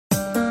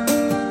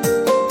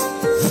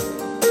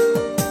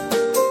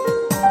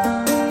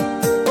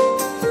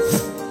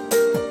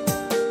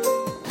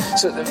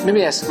So let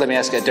me ask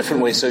it a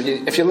different way. So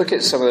if you look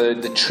at some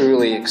of the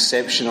truly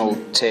exceptional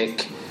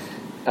tech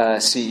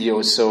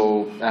CEOs,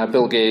 so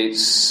Bill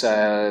Gates,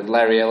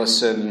 Larry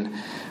Ellison,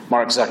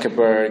 Mark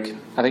Zuckerberg,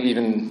 I think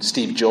even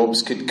Steve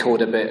Jobs could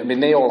code a bit. I mean,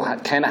 they all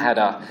kind of had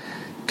a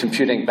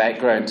computing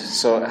background.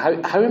 So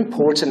how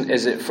important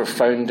is it for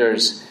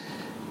founders,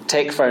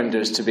 tech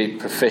founders, to be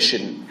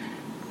proficient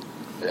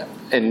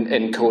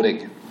in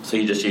coding? So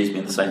you just used me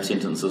in the same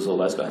sentence as all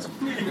those guys.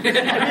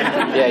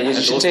 Yeah, you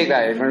should take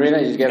that,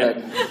 Marina. You get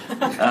it.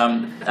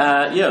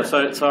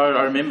 So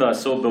I remember I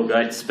saw Bill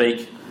Gates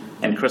speak,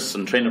 and Chris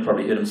and Trina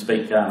probably heard him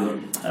speak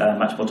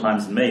much more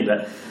times than me,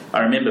 but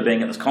I remember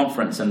being at this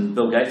conference and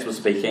Bill Gates was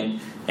speaking,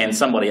 and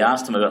somebody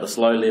asked him about this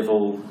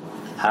low-level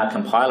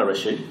compiler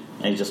issue,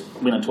 and he just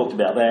went and talked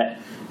about that.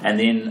 And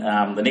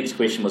then the next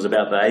question was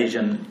about the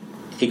Asian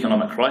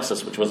economic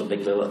crisis, which was a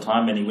big deal at the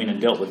time, and he went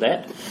and dealt with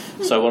that.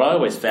 So what I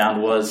always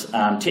found was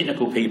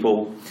technical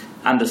people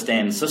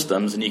understand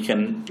systems, and you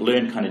can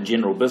learn kind of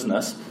general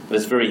business, but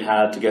it's very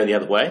hard to go the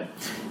other way.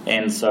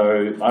 And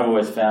so I've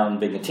always found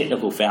being a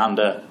technical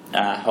founder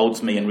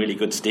holds me in really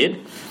good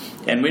stead.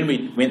 And when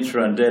we went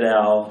through and did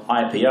our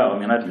IPO, I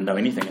mean, I didn't know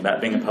anything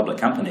about being a public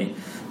company,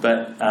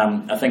 but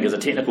I think as a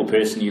technical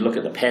person, you look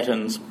at the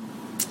patterns.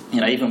 You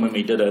know, even when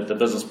we did the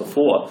business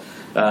before,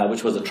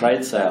 which was a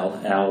trade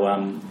sale,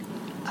 our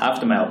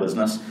aftermail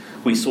business,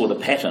 we saw the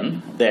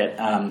pattern that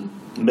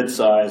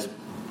mid-sized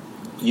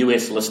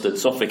US-listed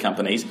software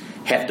companies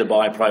have to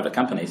buy private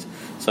companies.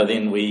 So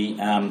then we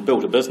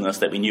built a business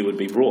that we knew would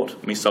be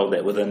brought. We sold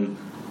that within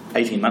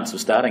 18 months of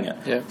starting it.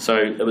 Yeah. So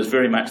it was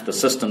very much the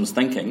systems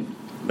thinking,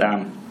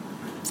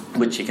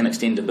 which you can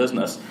extend to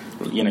business.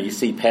 You know, you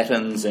see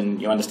patterns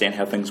and you understand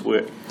how things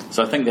work.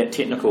 So I think that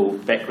technical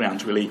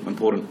background is really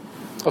important.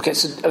 Okay,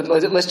 so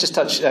let's just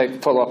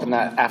follow up on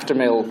that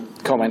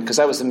aftermail comment, because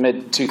that was the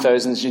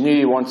mid-2000s. You knew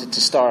you wanted to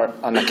start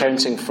an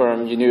accounting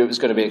firm. You knew it was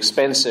going to be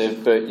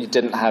expensive, but you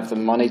didn't have the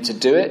money to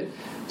do it.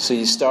 So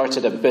you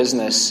started a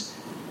business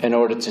in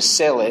order to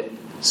sell it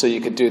so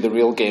you could do the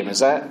real game.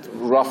 Is that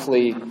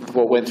roughly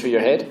what went through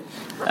your head?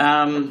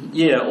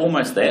 Yeah,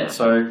 almost that.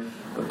 So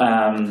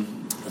I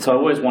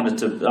always wanted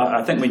to...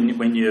 I think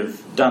when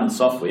you've done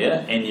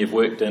software and you've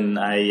worked in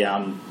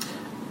an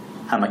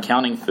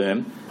accounting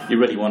firm, you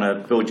really want to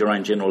build your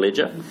own general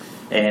ledger.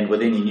 And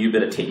with any new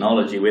bit of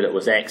technology, whether it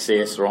was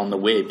Access or on the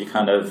web, you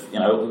kind of, you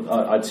know,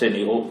 I'd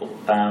certainly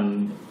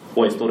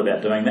always thought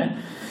about doing that.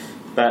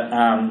 But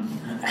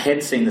I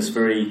had seen this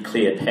very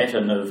clear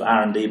pattern of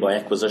R&D by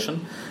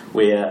acquisition,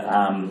 where,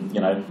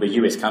 where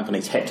US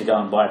companies had to go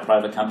and buy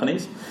private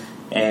companies.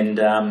 And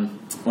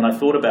when I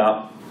thought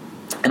about,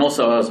 and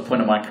also I was at a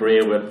point in my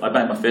career where I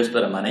made my first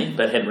bit of money,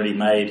 but hadn't really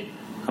made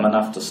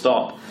enough to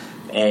stop.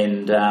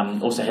 And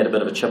also had a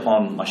bit of a chip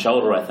on my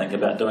shoulder, I think,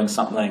 about doing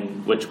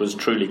something which was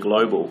truly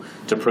global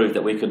to prove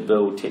that we could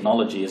build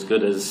technology as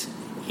good as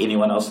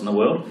anyone else in the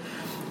world.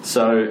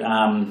 So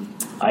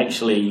I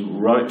actually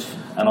wrote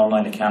an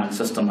online accounting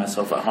system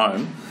myself at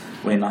home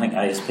when I think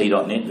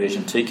ASP.NET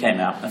version 2 came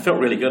out. I felt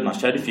really good and I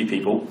showed a few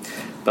people,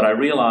 but I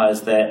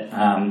realised that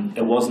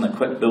it wasn't a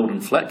quick build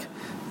and flick.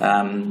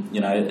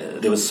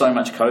 There was so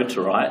much code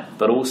to write,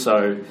 but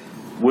also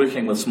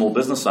working with small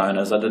business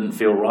owners, I didn't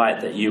feel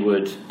right that you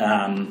would,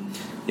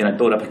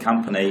 build up a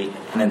company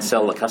and then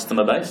sell the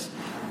customer base.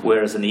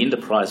 Whereas in the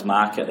enterprise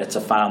market, it's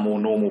a far more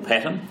normal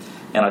pattern,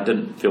 and I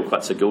didn't feel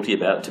quite so guilty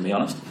about it, to be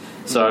honest.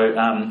 So,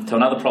 to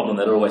another problem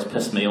that always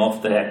pissed me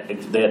off, that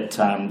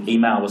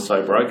email was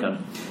so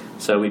broken.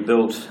 So we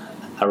built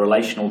a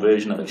relational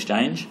version of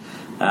Exchange.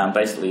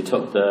 Basically,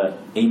 took the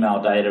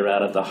email data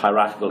out of the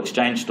hierarchical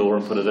Exchange store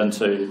and put it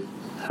into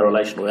a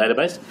relational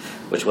database,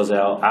 which was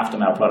our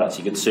aftermail products.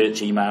 You could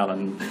search email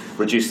and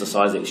reduce the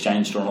size of the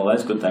Exchange store and all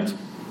those good things.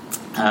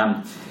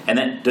 And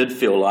that did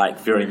feel like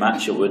very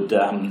much it would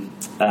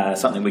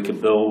something we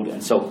could build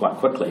and sell quite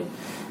quickly.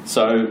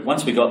 So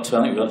once we got to,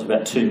 I think we got to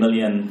about 2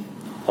 million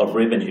of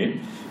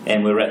revenue,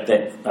 and we were at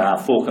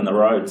that fork in the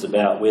roads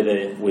about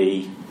whether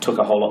we took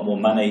a whole lot more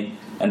money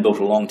and built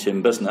a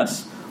long-term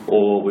business,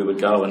 or we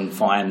would go and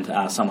find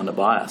someone to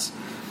buy us.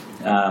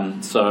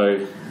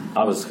 So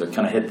I was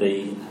kind of hit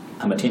the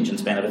attention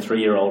span of a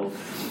 3-year-old,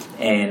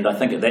 and I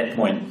think at that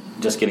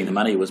point just getting the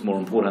money was more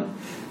important.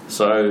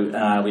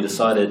 So we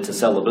decided to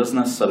sell the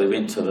business. So we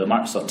went to the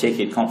Microsoft Tech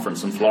Ed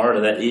conference in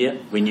Florida that year.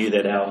 We knew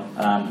that our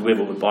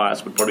whoever would buy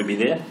us would probably be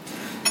there.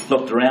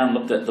 Looked around,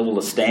 looked at all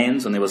the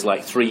stands, and there was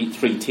like three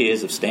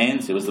tiers of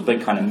stands. There was the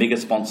big kind of mega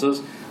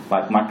sponsors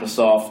like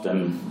Microsoft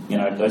and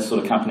those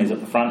sort of companies at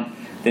the front.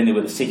 Then there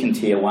were the second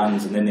tier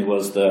ones, and then there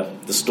was the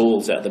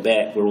stalls out the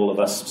back where all of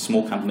us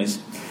small companies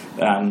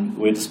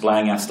were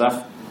displaying our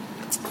stuff.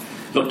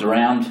 Looked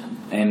around,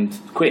 and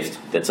Quest,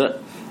 that's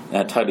it.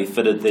 Totally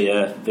fitted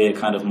their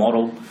kind of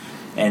model,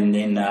 and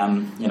then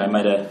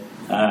made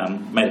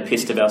a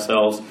pest of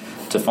ourselves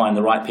to find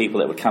the right people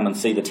that would come and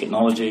see the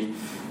technology.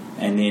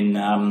 And then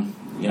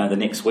the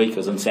next week I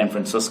was in San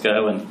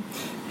Francisco and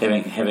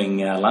having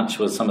lunch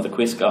with some of the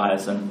Quest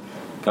guys, and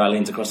the guy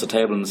leans across the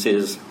table and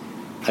says,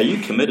 "Are you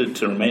committed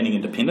to remaining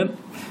independent?"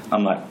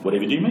 I'm like,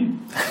 whatever do you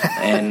mean?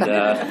 And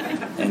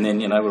then,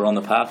 we're on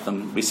the path,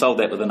 and we sold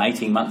that within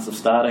 18 months of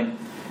starting,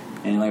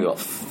 and we got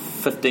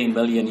 15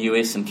 million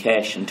US in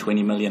cash and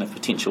 20 million of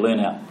potential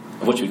earnout,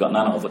 of which we got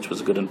none of, which was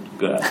a good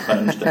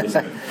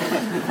investment.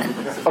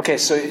 Okay,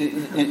 so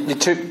you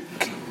took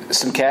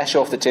some cash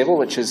off the table,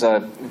 which is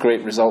a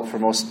great result for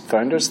most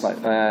founders.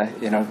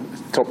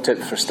 Top tip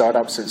for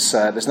startups: it's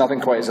there's nothing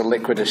quite as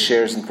illiquid as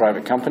shares in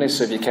private companies.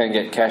 So if you can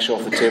get cash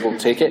off the table,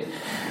 take it.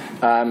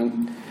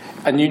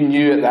 And you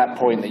knew at that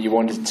point that you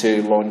wanted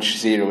to launch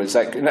Xero. Is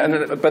that?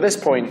 And by this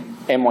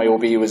point,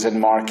 MYOB was in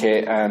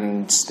market,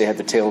 and they had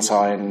the tails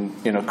high, and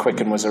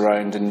Quicken was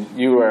around, and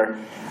you were,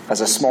 as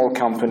a small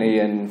company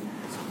in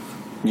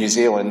New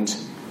Zealand,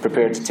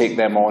 prepared to take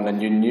them on,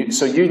 and you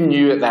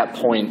knew at that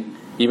point,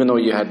 even though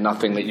you had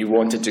nothing, that you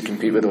wanted to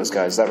compete with those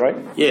guys. Is that right?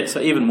 Yeah, so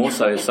even more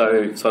so.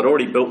 So I'd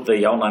already built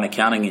the online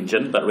accounting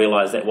engine, but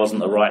realised that wasn't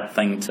the right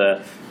thing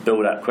to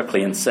build up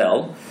quickly and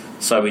sell.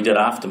 So we did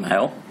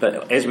Aftermail,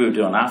 but as we were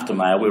doing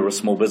Aftermail, we were a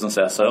small business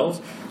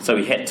ourselves, so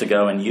we had to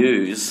go and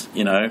use,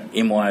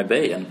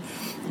 MYOB, and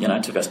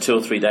it took us 2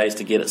 or 3 days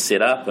to get it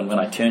set up, and when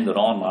I turned it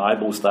on, my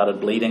eyeball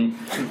started bleeding,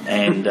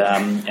 and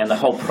the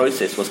whole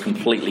process was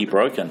completely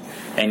broken.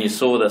 And you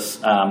saw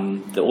this,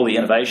 all the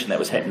innovation that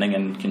was happening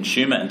in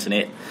consumer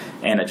internet,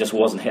 and it just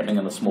wasn't happening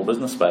in the small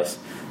business space.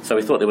 So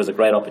we thought there was a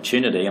great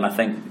opportunity, and I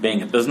think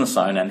being a business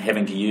owner and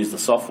having to use the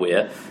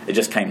software, it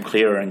just came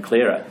clearer and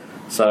clearer.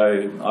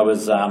 So I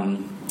was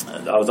on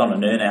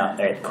an earnout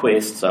at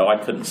Quest, so I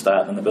couldn't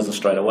start in the business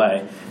straight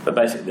away. But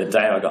basically, the day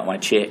I got my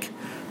check,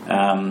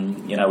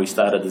 we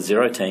started the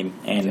Xero team,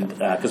 and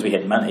because we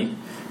had money,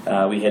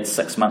 we had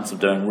 6 months of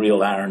doing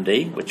real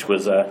R&D, which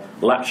was a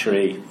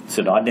luxury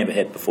that I'd never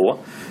had before.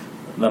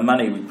 The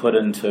money we put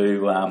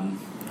into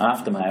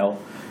Aftermail,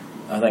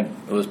 I think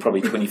it was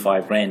probably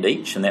 25 grand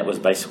each, and that was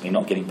basically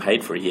not getting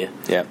paid for a year.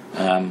 Yeah.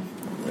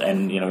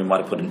 And we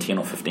might have put in 10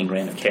 or 15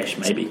 grand of cash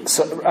maybe.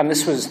 So, and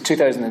this was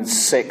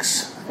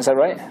 2006, is that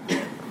right?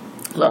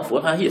 Love,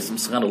 what? I hear some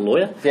kind of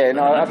lawyer? Yeah,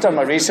 no, I've done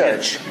my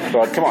research.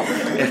 God, come on.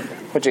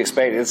 What do you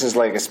expect? This is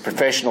like a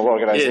professional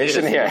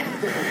organisation here.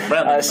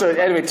 So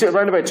anyway,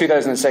 around about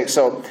 2006.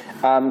 So,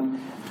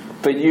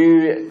 but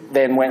you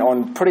then went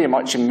on pretty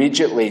much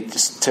immediately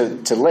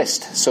to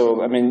list.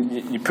 So, I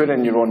mean, you put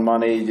in your own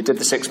money, you did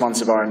the 6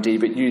 months of R&D,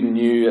 but you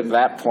knew at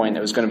that point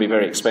it was going to be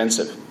very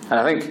expensive. And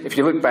I think if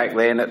you look back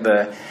then at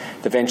the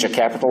venture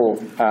capital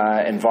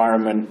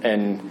environment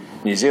in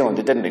New Zealand,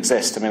 it didn't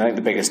exist. I mean, I think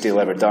the biggest deal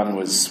ever done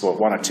was,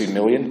 1 or 2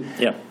 million?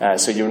 Yeah.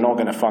 So you're not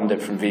going to fund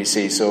it from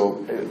VC.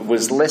 So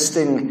was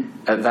listing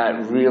at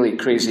that really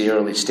crazy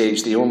early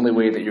stage the only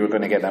way that you were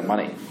going to get that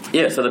money?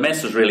 Yeah, so the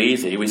maths was really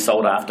easy. We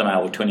sold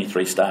Aftermail with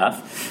 23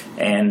 staff,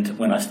 and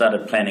when I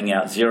started planning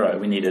out Xero,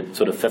 we needed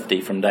sort of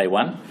 50 from day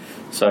one.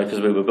 So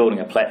because we were building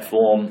a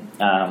platform,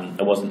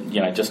 it wasn't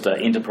just an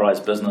enterprise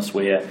business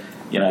where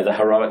the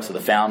heroics of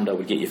the founder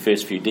would get your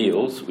first few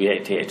deals. We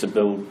had to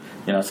build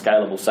a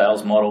scalable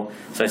sales model.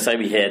 So say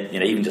we had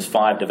even just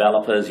 5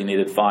 developers, you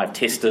needed 5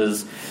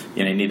 testers,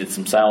 you needed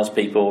some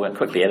salespeople, and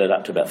quickly added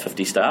up to about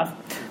 50 staff.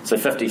 So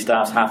 50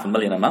 staff's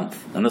 $500,000 a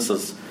month, and this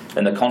is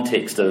in the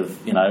context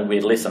of we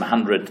had less than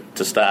 100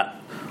 to start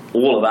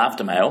all of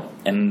Aftermail,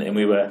 and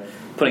we were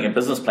putting a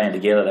business plan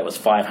together that was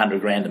 500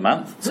 grand a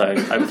month. So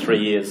over 3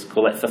 years,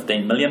 call that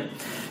 15 million.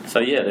 So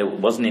yeah, there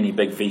wasn't any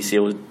big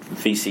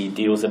VC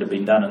deals that had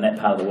been done in that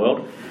part of the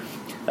world.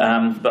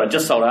 But I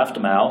just sold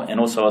Aftermail, and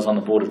also I was on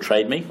the board of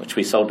TradeMe, which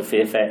we sold to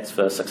Fairfax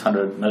for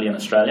 600 million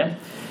Australian.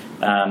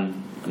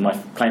 My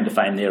claim to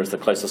fame there is the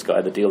closest guy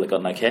to the deal that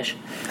got no cash,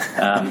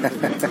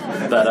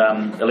 but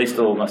at least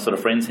all my sort of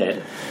friends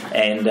had,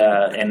 and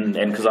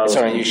because I was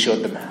sorry, you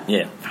showed them.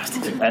 Yeah.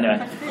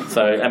 Anyway,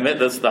 so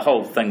the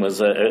whole thing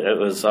was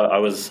I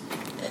was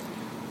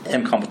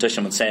in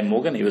competition with Sam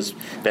Morgan. He was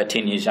about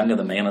 10 years younger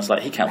than me, and I was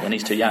like, he can't win,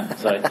 he's too young.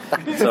 So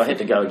I had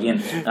to go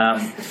again.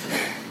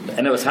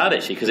 And it was hard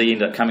actually because he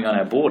ended up coming on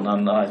our board,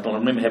 and I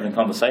remember having a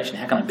conversation.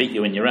 How can I beat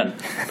you when you're in?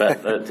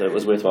 But it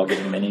was worthwhile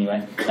getting him in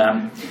anyway.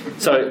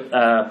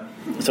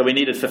 So we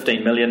needed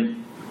 15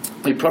 million.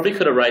 We probably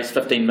could have raised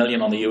 15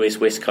 million on the US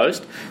West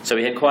Coast. So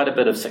we had quite a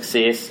bit of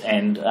success,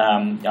 and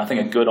I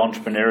think a good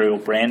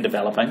entrepreneurial brand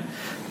developing.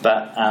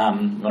 But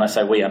when I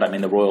say we, I don't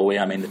mean the royal we.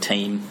 I mean the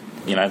team.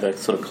 The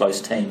sort of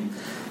close team.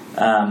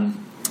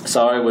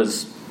 So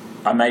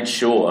I made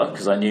sure,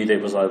 because I knew there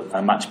was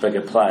a much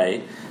bigger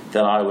play,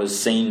 that I was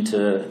seen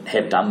to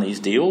have done these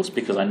deals,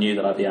 because I knew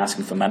that I'd be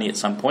asking for money at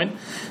some point.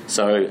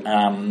 So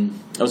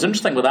it was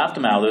interesting with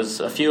Aftermail. There was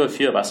a few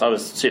of us. I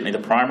was certainly the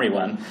primary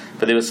one,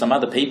 but there were some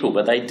other people,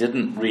 but they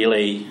didn't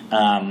really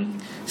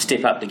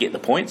step up to get the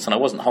points, and I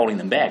wasn't holding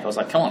them back. I was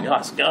like, come on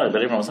guys, go.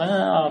 But everyone was like,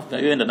 I've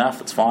earned enough,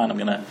 it's fine, I'm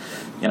going to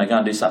go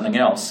and do something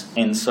else.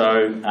 And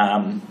so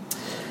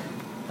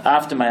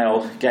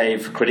Aftermail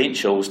gave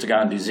credentials to go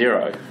and do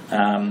Xero.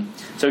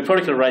 So we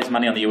probably could have raised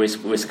money on the US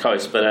West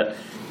Coast, but at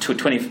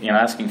 20,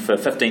 asking for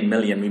 15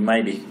 million, we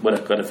maybe would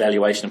have got a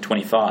valuation of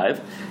 25,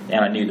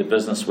 and I knew the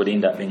business would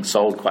end up being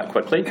sold quite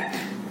quickly.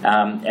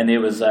 And there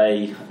was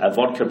a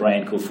vodka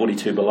brand called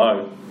 42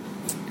 Below,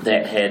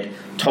 that had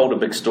told a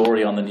big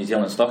story on the New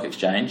Zealand Stock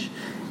Exchange,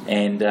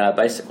 and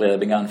basically they've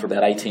been going for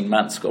about 18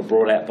 months, got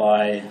brought out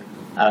by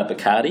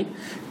Bacardi,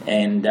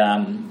 and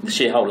the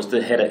shareholders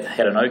had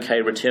an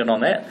okay return on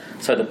that.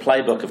 So the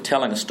playbook of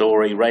telling a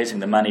story, raising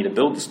the money to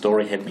build the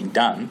story had been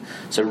done.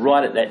 So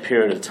right at that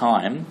period of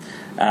time,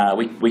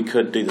 we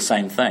could do the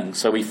same thing.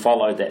 So we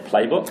followed that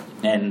playbook,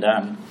 and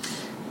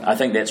I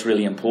think that's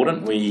really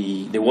important.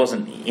 There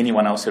wasn't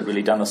anyone else who had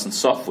really done this in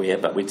software,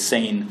 but we'd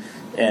seen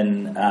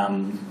in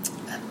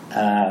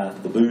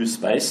the booze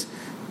space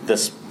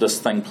this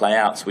thing play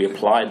out, so we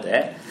applied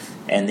that.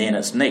 And then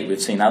it's neat, we've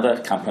seen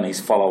other companies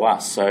follow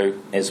us. So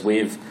as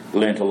we've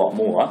learnt a lot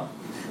more,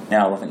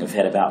 now I think we've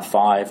had about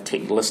 5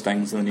 tech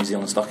listings in the New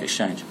Zealand Stock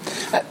Exchange.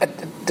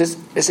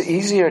 Is it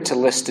easier to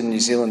list in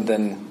New Zealand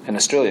than in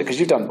Australia? Because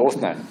you've done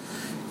both now.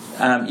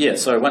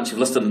 So once you've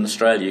listed in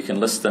Australia, you can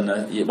list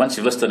once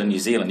you've listed in New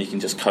Zealand, you can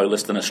just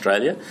co-list in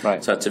Australia.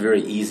 Right. So it's a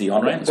very easy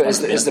on-ramp. But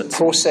is the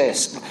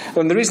process...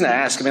 Well, the reason I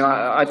ask,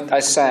 I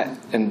sat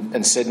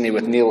in Sydney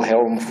with Neil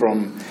Helm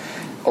from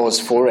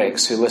Oz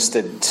Forex, who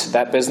listed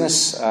that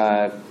business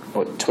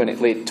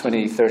late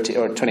 2013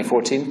 or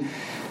 2014,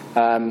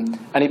 and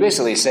he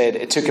basically said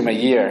it took him a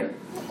year,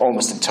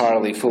 almost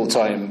entirely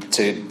full-time,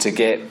 to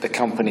get the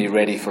company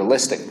ready for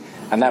listing.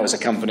 And that was a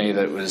company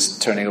that was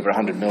turning over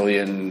 100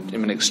 million,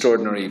 an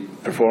extraordinary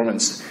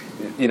performance.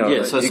 So that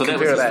was a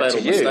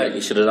fatal mistake. You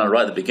should have done it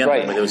right at the beginning,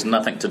 right. Where there was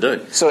nothing to do.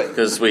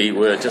 Because we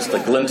were just a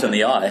glint in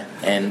the eye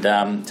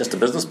and just a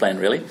business plan,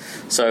 really.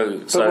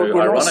 So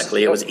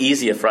ironically, it was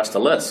easier for us to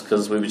list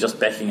because we were just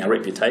backing our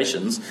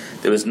reputations.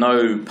 There was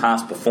no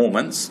past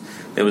performance.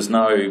 There was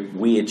no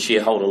weird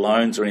shareholder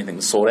loans or anything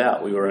to sort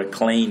out. We were a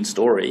clean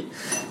story,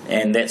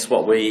 and that's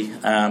what we...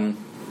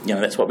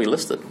 that's what we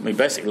listed. We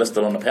basically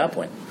listed on a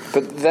PowerPoint.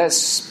 But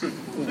that's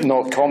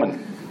not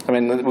common. I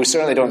mean, we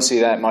certainly don't see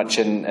that much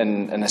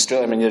in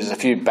Australia. I mean, there's a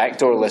few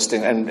backdoor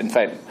listings, and in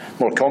fact,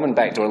 more common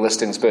backdoor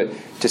listings, but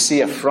to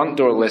see a front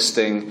door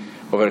listing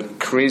of a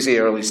crazy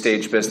early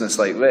stage business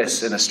like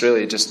this in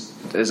Australia just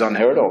is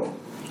unheard of.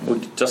 Well,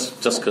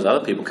 just because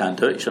other people can't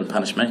do it, you shouldn't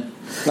punish me.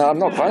 No, I'm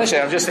not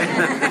punishing. I'm just...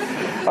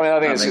 I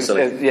think it's just...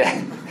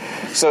 yeah.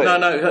 So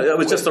no, it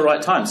was just the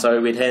right time. So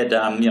we'd had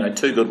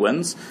 2 good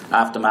wins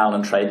after Mail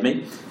and Trade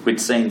Me. We'd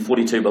seen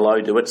 42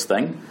 Below do its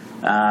thing.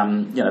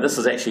 This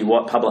is actually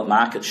what public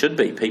markets should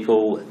be.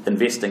 People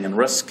investing in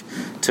risk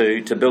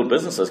to build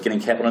businesses, getting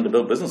capital in to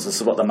build businesses.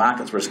 This is what the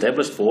markets were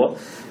established for.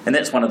 And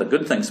that's one of the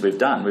good things we've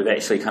done. We've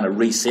actually kind of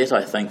reset,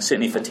 I think,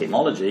 certainly for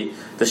technology,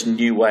 this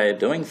new way of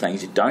doing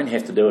things. You don't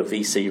have to do a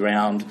VC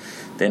round,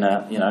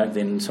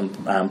 then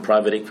some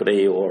private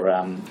equity or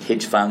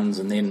hedge funds,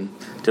 and then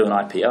do an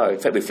IPO. In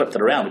fact, we flipped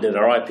it around. We did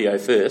our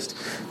IPO first,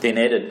 then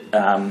added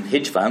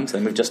hedge funds,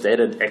 and we've just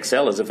added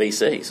Excel as a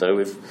VC. So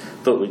we've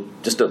thought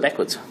we'd just do it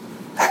backwards.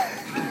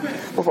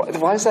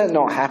 Why has that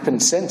not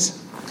happened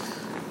since?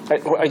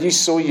 Are you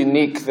so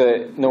unique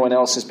that no one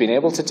else has been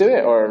able to do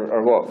it,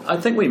 or what? I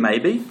think we may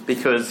be,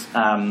 because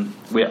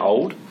we're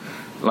old.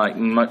 Like,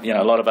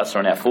 a lot of us are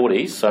in our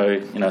 40s, so,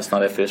 it's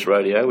not our first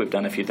rodeo. We've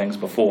done a few things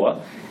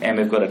before, and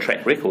we've got a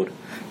track record.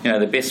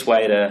 The best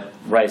way to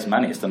raise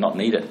money is to not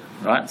need it,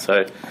 right?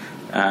 So,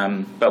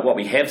 but what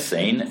we have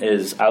seen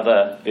is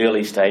other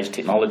early-stage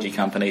technology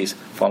companies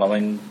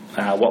following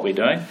what we're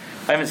doing.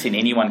 I haven't seen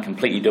anyone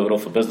completely do it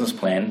off a business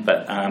plan,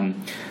 but,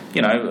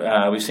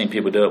 we've seen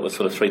people do it with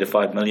sort of 3 to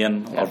 5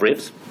 million of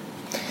revs.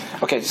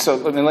 Okay, so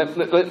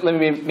let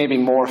me maybe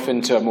morph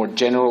into a more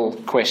general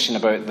question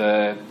about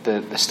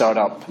the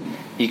startup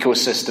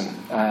ecosystem.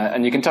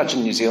 And you can touch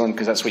on New Zealand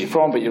because that's where you're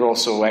from, but you're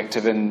also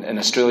active in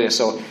Australia.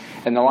 So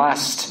in the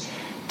last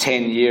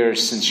 10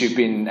 years since you've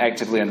been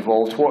actively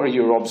involved, what are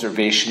your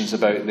observations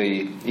about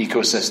the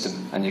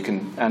ecosystem? And you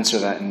can answer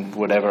that in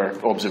whatever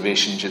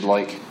observations you'd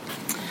like.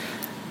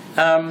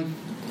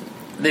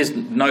 There's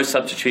no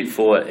substitute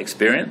for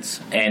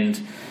experience,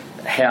 and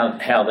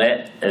how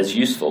that is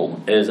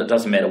useful is it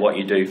doesn't matter what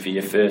you do for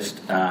your first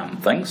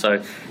thing.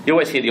 So you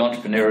always hear the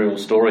entrepreneurial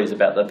stories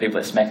about the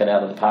people that smack it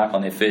out of the park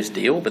on their first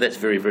deal, but that's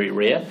very, very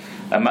rare.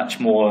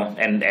 Much more,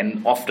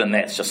 and often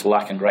that's just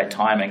luck and great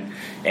timing,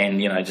 and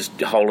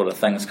just a whole lot of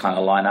things kind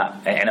of line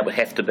up, and it would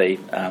have to be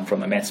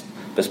from a maths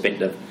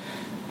perspective.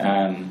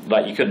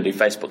 Like you couldn't do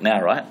Facebook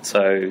now, right?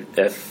 So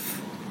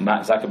if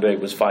Mark Zuckerberg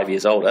was 5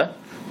 years older,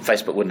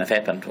 Facebook wouldn't have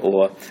happened,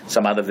 or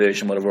some other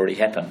version would have already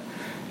happened.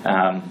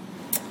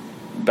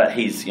 But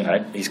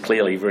he's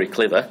clearly very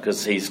clever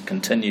because he's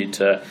continued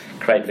to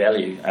create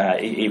value,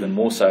 even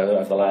more so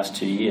over the last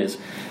 2 years.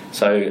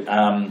 So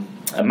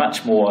a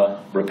much more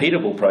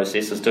repeatable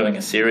process is doing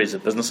a series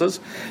of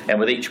businesses, and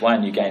with each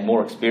one you gain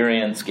more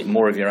experience, get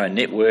more of your own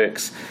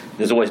networks.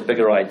 There's always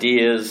bigger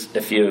ideas.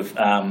 If you've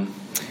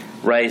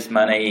raised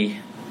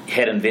money,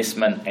 had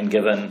investment and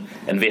given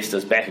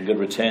investors back a good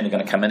return, they're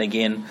going to come in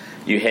again.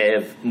 You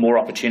have more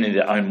opportunity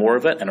to own more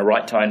of it and a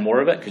right to own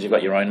more of it because you've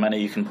got your own money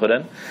you can put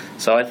in.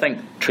 So I think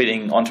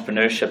treating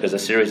entrepreneurship as a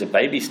series of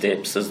baby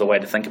steps is the way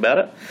to think about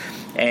it.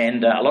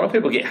 And a lot of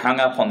people get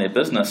hung up on their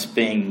business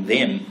being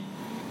them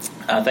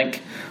I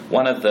think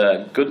one of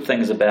the good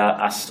things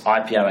about us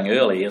IPOing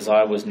early is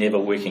I was never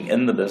working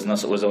in the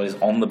business, it was always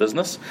on the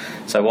business.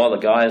 So while the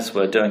guys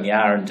were doing the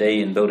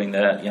R&D and building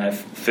the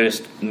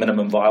first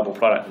minimum viable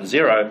product of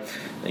Xero,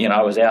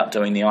 I was out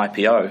doing the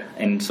IPO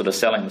and sort of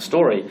selling the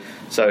story.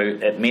 So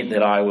it meant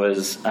that I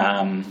was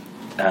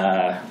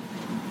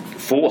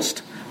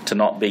forced to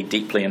not be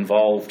deeply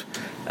involved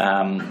with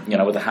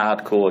the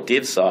hardcore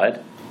dev side.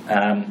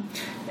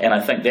 And I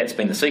think that's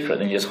been the secret.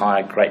 Then you just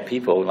hire great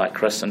people like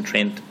Chris and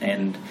Trent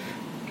and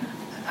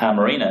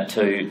Marina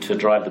to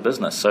drive the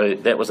business. So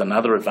that was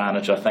another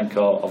advantage, I think,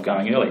 of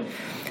going early.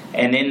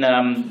 And then,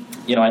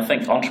 I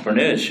think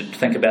entrepreneurs should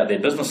think about their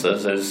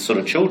businesses as sort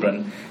of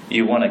children.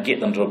 You want to get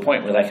them to a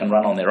point where they can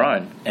run on their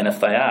own. And if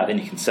they are, then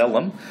you can sell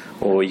them,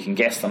 or you can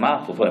gas them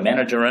up, or put a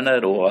manager in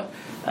it, or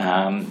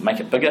make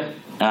it bigger.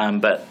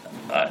 But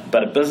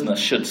a business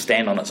should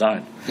stand on its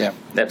own. Yeah,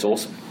 that's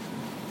awesome,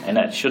 and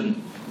that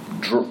shouldn't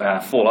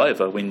fall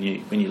over when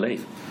you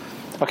leave.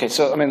 Okay,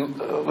 so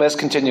let's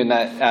continue in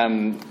that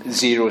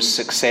Xero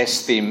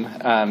success theme,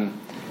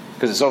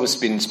 because it's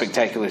obviously been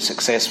spectacularly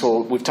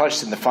successful. We've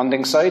touched on the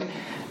funding side,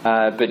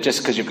 but just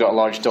because you've got a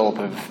large dollop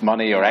of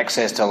money or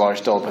access to a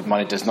large dollop of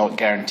money does not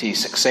guarantee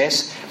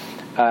success.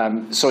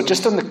 So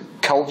just on the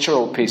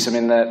cultural piece,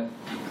 the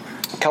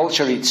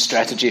culture eats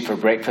strategy for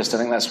breakfast. I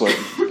think that's what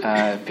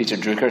Peter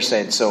Drucker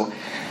said. So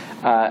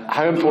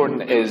how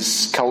important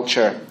is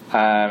culture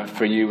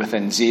for you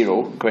within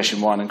Xero?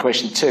 Question one. And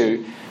question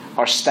two,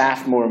 are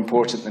staff more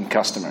important than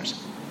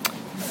customers?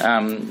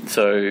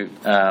 Sort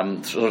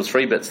of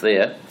three bits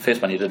there.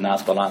 First one you didn't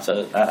ask, but I'll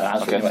answer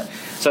okay. Anyway.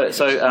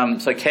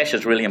 So cash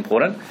is really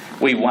important.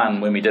 We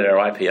won when we did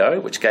our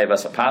IPO, which gave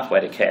us a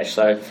pathway to cash.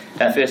 So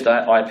our first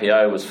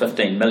IPO was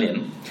 15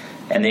 million.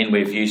 And then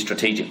we've used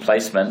strategic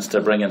placements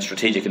to bring in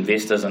strategic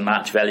investors and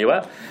march value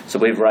up. So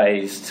we've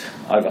raised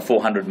over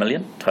 400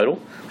 million total,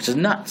 which is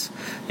nuts.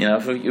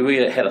 If we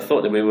had a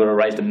thought that we would have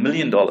raised $1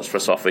 million for a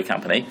software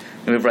company,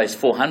 and we've raised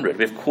 400,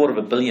 we have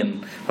 $250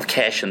 million of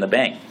cash in the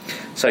bank.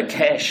 So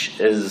cash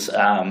is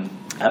a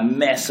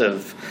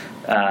massive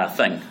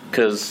thing,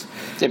 because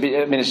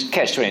it's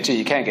catch-22.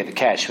 You can't get the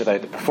cash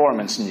without the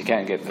performance, and you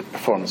can't get the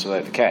performance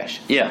without the cash.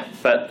 Yeah,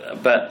 but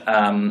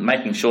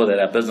making sure that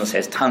our business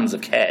has tons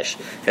of cash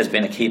has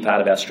been a key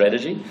part of our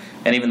strategy.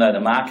 And even though the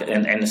market,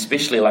 and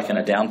especially like in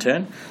a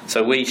downturn,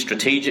 so we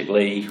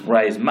strategically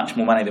raised much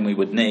more money than we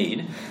would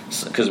need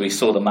because we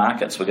saw the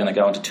markets were going to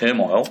go into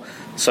turmoil.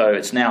 So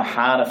it's now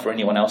harder for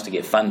anyone else to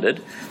get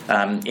funded.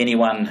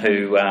 Anyone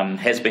who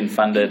has been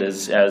funded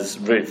is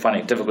really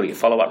finding it difficult to get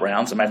follow-up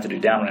rounds and may have to do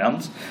down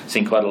rounds.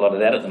 Seeing quite a lot of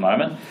that at the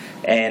moment.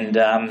 And,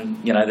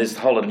 there's a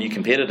whole lot of new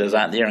competitors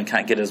aren't there and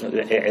can't get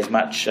as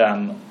much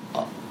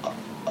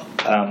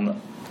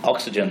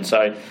oxygen.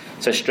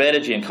 So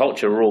strategy and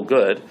culture are all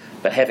good,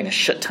 but having a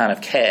shit ton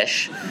of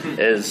cash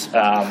is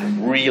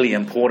really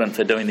important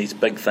for doing these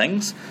big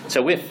things.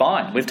 So we're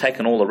fine. We've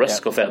taken all the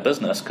risk off our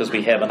business because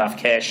we have enough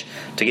cash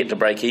to get to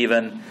break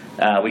even.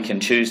 We can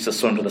choose to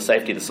swim to the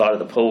safety of the side of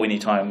the pool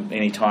anytime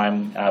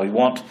we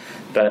want,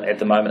 but at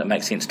the moment it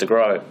makes sense to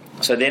grow.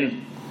 So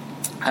then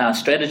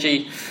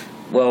strategy,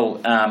 well,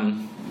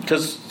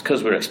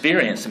 because we're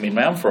experienced and been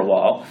around for a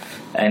while,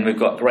 and we've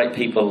got great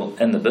people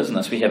in the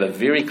business, we have a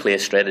very clear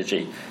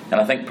strategy.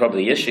 And I think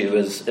probably the issue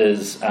is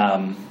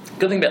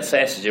good thing about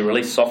SaaS is you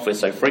release software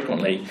so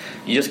frequently,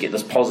 you just get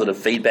this positive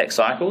feedback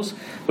cycles,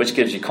 which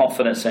gives you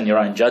confidence in your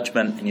own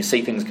judgment, and you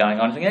see things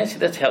going on and think, actually,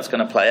 that's how it's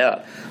going to play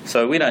out.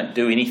 So we don't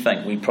do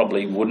anything we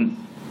probably wouldn't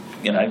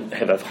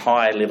have a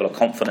high level of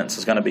confidence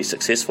is going to be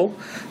successful.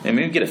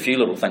 We get a few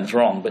little things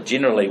wrong, but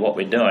generally what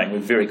we're doing, we're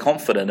very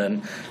confident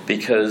in,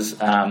 because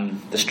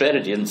the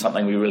strategy isn't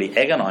something we really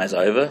agonise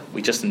over.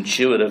 We just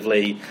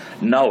intuitively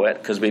know it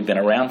because we've been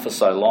around for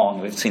so long.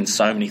 We've seen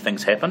so many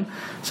things happen.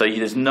 So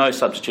there's no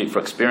substitute for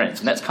experience.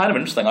 And that's kind of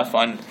interesting. I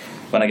find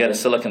when I go to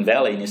Silicon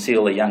Valley and you see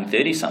all the young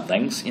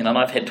 30-somethings, and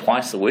I've had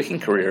twice the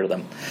working career of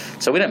them.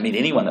 So we don't meet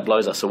anyone that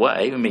blows us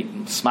away. We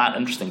meet smart,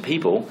 interesting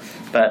people,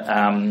 but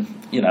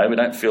we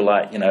don't feel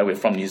like we're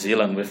from New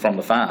Zealand, we're from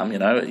the farm.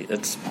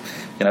 It's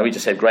we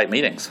just have great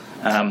meetings.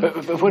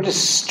 But where does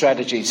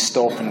strategy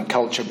stop and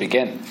culture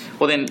begin?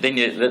 Well, then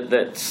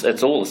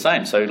it's all the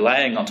same. So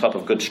laying on top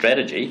of good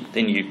strategy,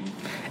 then you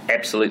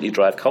absolutely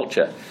drive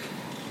culture.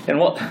 And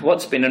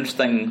what's been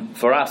interesting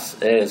for us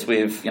is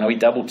we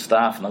doubled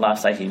staff in the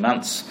last 18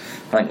 months.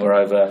 I think we're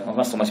over, it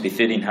must almost be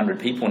 1,300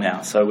 people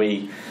now. So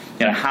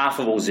half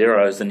of all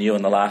Xeros are new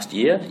in the last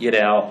year. Yet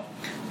our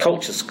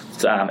culture,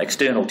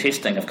 external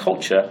testing of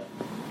culture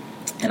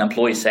and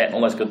employee sat and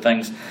all those good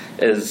things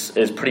is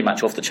pretty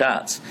much off the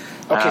charts.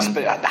 Okay,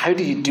 but how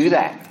do you do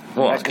that?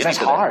 Well, because that's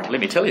hard.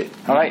 Let me tell you.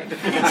 All right.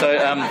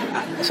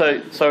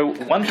 So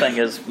one thing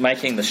is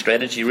making the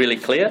strategy really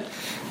clear,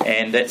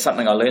 and that's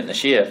something I learnt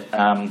this year,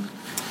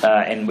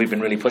 and we've been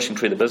really pushing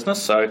through the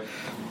business. So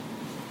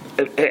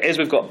as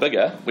we've got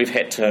bigger, we've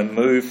had to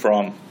move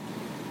from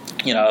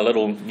a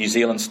little New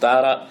Zealand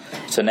startup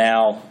to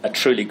now a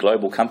truly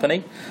global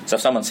company. So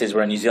if someone says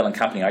we're a New Zealand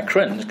company, I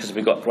cringe because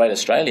we've got great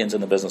Australians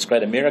in the business,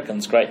 great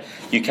Americans, great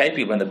UK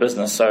people in the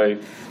business. So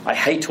I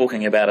hate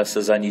talking about us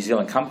as a New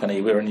Zealand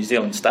company. We're a New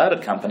Zealand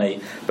started company,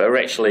 but we're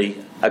actually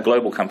a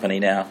global company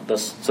now,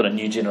 this sort of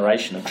new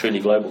generation of truly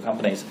global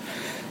companies.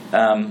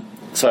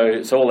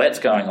 So all that's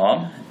going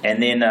on.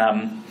 And then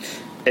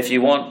if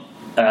you want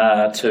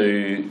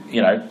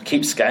to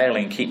keep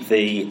scaling, keep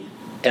the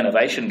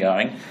innovation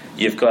going,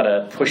 you've got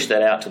to push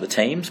that out to the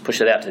teams, push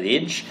it out to the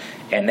edge,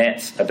 and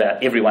that's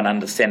about everyone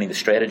understanding the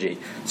strategy.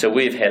 So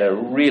we've had a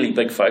really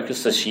big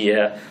focus this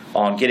year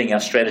on getting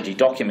our strategy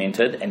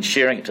documented and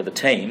sharing it to the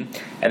team,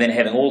 and then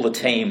having all the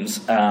teams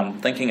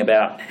thinking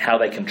about how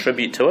they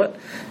contribute to it.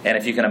 And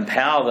if you can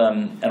empower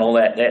them and all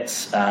that,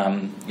 that's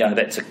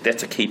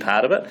a key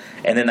part of it.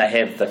 And then they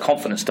have the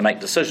confidence to make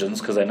decisions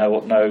because they know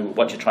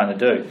what you're trying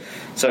to do.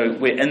 So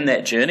we're in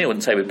that journey. I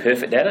wouldn't say we're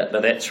perfect at it,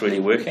 but that's really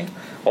working.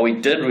 What we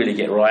did really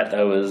get right,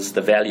 though, is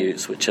the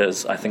values, which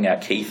is, I think, our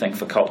key thing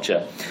for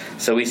culture.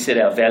 So we set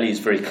our values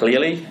very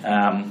clearly.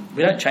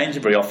 We don't change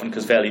it very often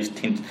because values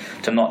tend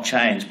to not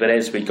change. But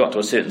as we got to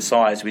a certain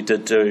size, we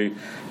did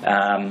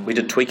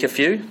tweak a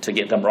few to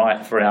get them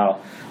right for our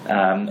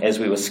as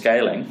we were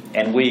scaling.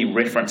 And we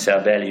reference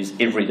our values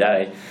every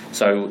day.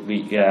 So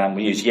we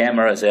use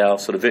Yammer as our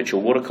sort of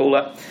virtual water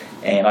cooler,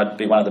 and I'd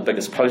be one of the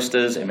biggest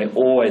posters. And we're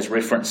always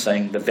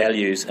referencing the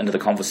values into the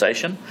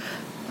conversation.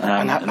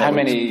 And how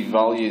many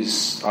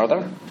values are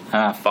there?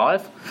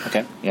 5.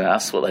 Okay. You know,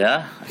 ask what they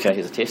are. Okay,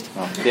 here's a test.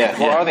 Yeah.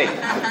 What are they?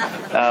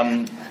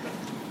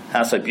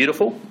 So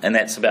beautiful, and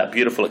that's about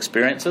beautiful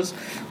experiences.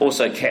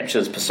 Also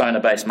captures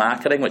persona-based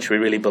marketing, which we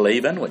really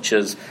believe in, which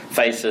is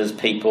faces,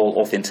 people,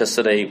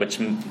 authenticity, which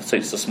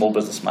suits the small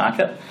business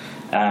market.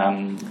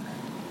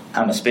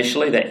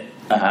 Especially that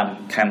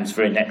comes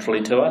very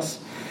naturally to us.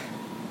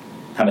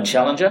 I'm a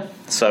challenger,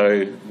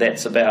 so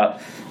that's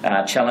about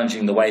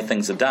challenging the way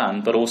things are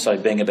done, but also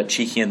being a bit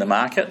cheeky in the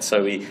market.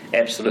 So we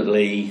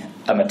absolutely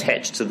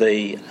attached to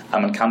the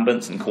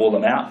incumbents and call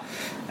them out,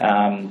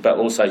 but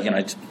also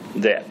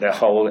the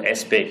whole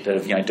aspect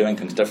of doing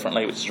things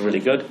differently, which is really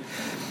good.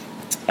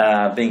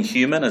 Being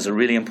human is a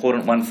really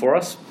important one for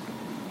us.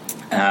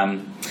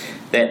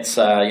 That's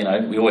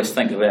we always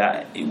think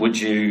about how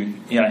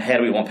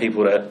do we want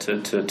people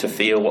to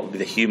feel, what would be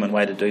the human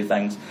way to do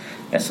things.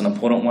 That's an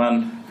important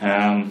one.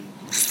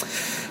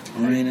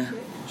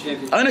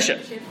 Champion.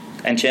 Ownership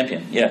and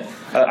champion, yeah.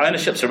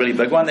 Ownership's a really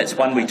big one. That's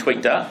one we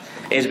tweaked up.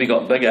 As we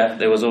got bigger,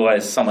 there was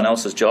always someone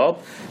else's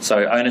job.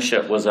 So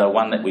ownership was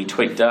one that we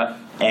tweaked up,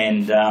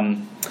 and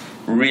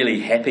really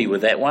happy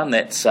with that one.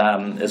 That's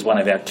is one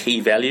of our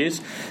key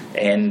values.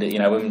 And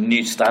when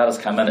new starters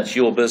come in, it's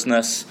your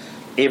business.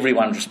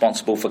 Everyone's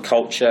responsible for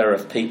culture.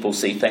 If people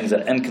see things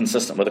that are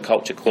inconsistent with the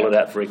culture, call it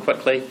out very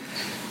quickly.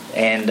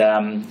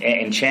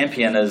 And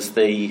champion is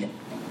the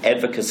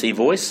advocacy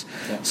voice.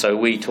 Yeah. So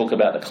we talk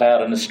about the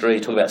cloud industry,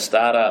 talk about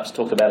startups,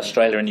 talk about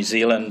Australia and New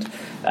Zealand.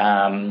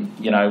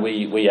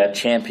 We are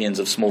champions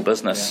of small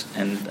business,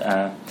 and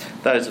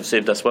those have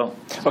served us well.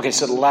 Okay,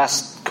 so the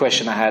last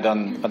question I had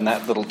on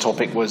that little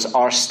topic was,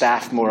 are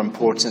staff more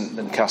important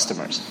than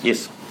customers?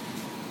 Yes.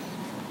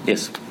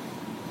 Is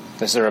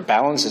there a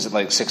balance? Is it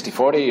like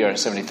 60-40 or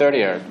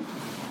 70-30? Or?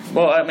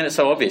 Well, I mean, it's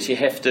so obvious. You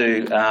have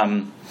to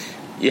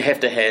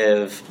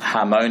have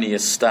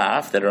harmonious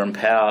staff that are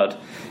empowered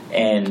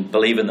and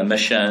believe in the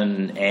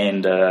mission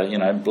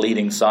and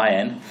bleeding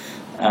cyan,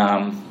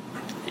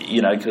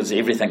 because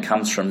everything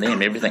comes from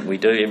them. Everything we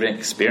do, every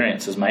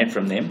experience is made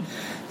from them.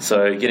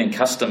 So getting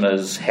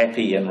customers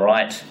happy and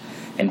right,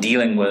 and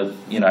dealing with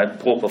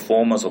poor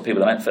performers or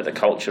people that don't fit the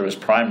culture is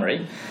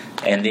primary,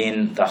 and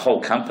then the whole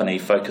company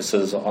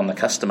focuses on the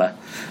customer.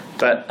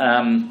 But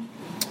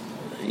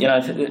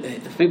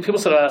people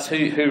sort of ask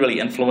who really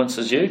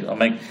influences you. I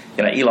mean,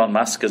 Elon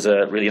Musk is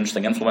a really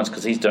interesting influence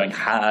because he's doing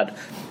hard,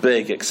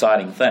 big,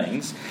 exciting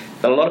things.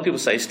 But a lot of people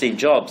say Steve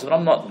Jobs, and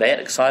I'm not that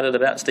excited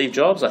about Steve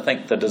Jobs. I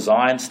think the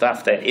design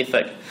stuff, that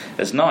ethic,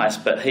 is nice,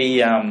 but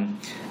he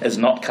is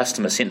not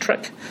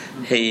customer-centric.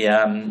 He,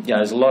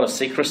 there's a lot of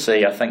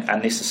secrecy, I think,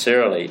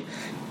 unnecessarily.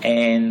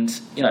 And,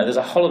 there's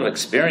a whole lot of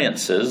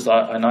experiences.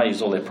 I know I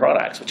use all their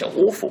products, which are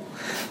awful.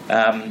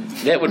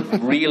 That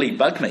would really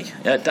bug me.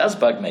 It does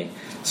bug me.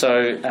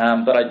 So,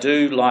 but I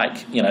do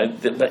like,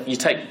 but you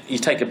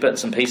take a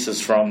bits and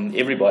pieces from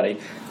everybody.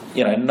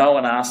 No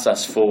one asks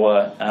us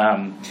for,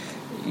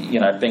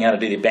 being able to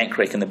do their bank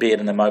rec in the bed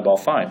and their mobile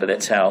phone, but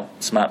that's how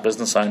smart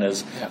business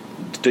owners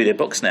do their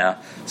books now.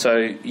 So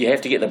you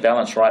have to get the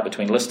balance right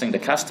between listening to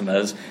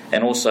customers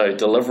and also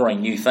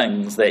delivering new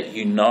things that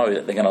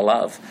that they're going to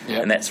love,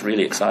 and that's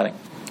really exciting.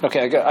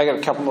 Okay, I got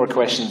a couple more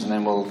questions, and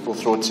then we'll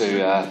throw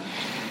to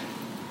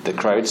the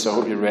crowd. So I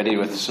hope you're ready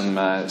with some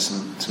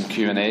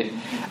Q&A.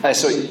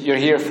 So you're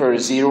here for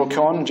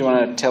XeroCon. Do you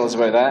want to tell us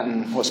about that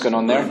and what's going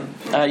on there?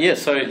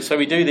 So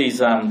we do these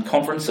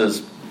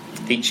conferences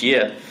each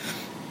year.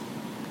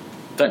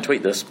 don't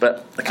tweet this,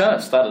 but it kind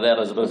of started out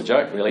as a bit of a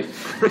joke, really.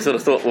 We sort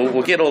of thought, well,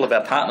 we'll get all of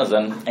our partners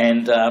in,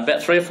 and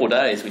about 3 or 4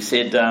 days, we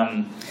said,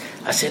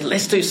 I said,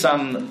 let's do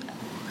some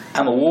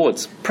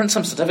awards, print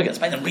some certificates,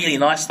 make them really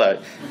nice though,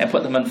 and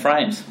put them in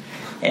frames.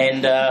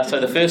 And so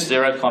the first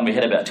XeroCon, we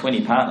had about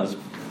 20 partners,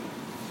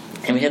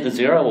 and we had the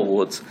Xero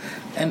Awards,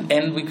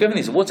 and we've given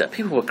these awards out.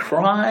 People were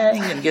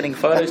crying and getting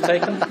photos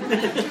taken.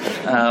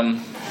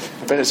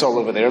 I bet it's all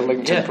over their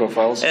LinkedIn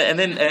profiles. And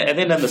then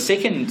in the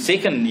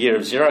second year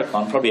of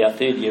XeroCon, probably our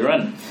 3rd year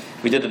in,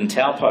 we did it in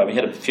Taupo. We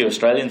had a few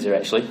Australians there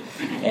actually,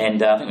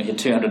 and I think we had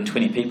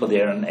 220 people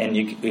there. And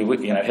we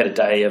had a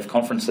day of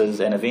conferences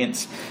and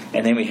events,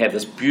 and then we had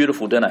this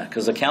beautiful dinner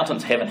because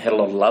accountants haven't had a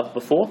lot of love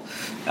before,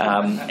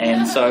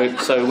 and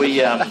so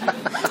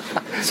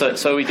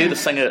we do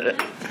this thing.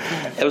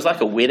 It was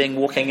like a wedding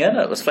walking in.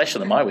 It was flashier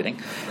than my wedding,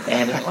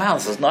 and wow,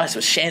 this is nice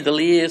with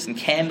chandeliers and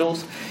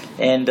candles.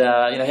 And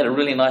had a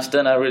really nice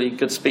dinner, really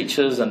good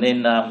speeches, and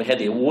then we had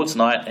the awards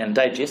night. And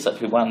Dave Jessup,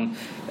 who won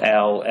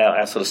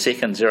our sort of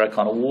second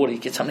XeroCon award, he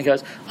gets up and he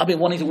goes, "I've been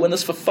wanting to win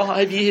this for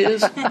 5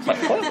 years." I'm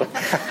like, what?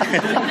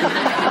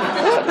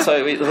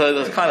 So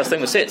the kind of thing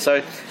was set.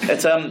 So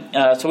it's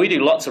so we do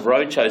lots of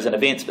roadshows and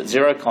events, but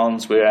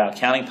XeroCons where our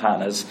accounting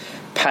partners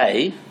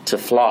pay to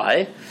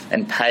fly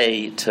and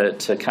pay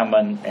to come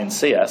in and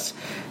see us.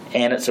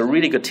 And it's a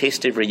really good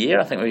test every year.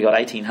 I think we got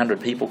 1,800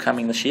 people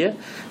coming this year.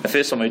 The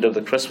first one we did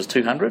with Chris was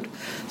 200.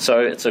 So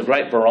it's a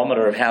great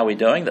barometer of how we're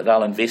doing, that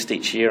they'll invest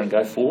each year and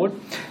go forward.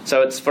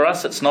 So for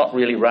us, it's not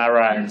really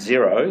rah-rah and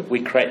Xero.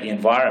 We create the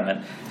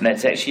environment, and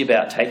it's actually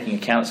about taking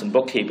accountants and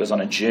bookkeepers on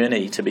a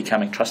journey to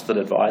becoming trusted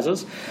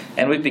advisors.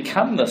 And we've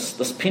become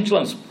this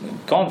pendulum's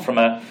gone from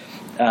a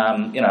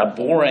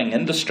boring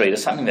industry to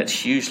something that's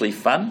hugely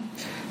fun.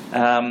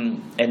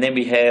 And then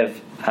we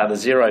have the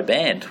Xero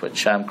Band,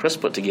 which Chris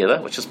put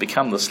together, which has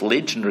become this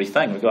legendary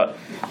thing. We've got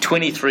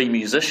 23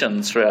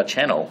 musicians through our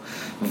channel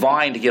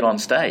vying to get on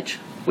stage.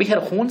 We had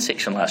a horn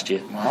section last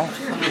year. Wow.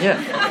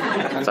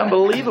 Yeah. It's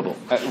unbelievable.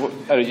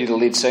 Are you the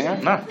lead singer?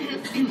 No. I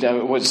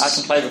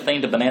can play the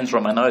theme to Bonanza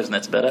on my nose, and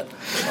that's about it.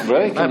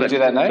 Really? Can you do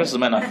that now? Chris is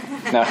my nose.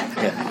 No.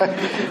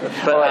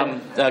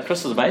 Yeah. But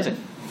Chris is amazing.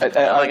 I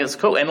think it's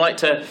cool. And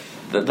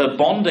the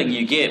bonding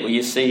you get where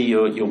you see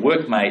your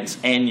workmates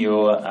and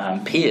your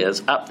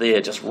peers up there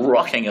just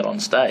rocking it on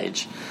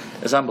stage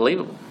is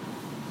unbelievable.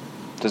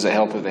 Does it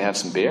help if they have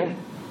some beer?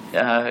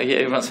 Yeah,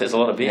 everyone says a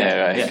lot of beer.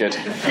 Yeah, right, good.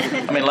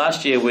 I mean,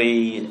 last year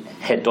we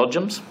had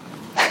dodgems.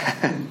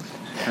 I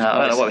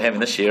don't know what we're having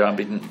this year.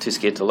 I'm too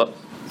scared to look.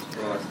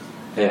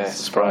 Yeah,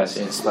 surprise.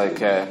 Yeah. It's like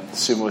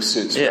sumo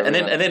suits. Yeah, and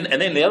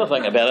then the other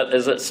thing about it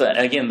is it's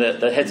again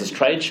that has this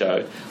trade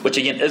show, which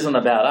again isn't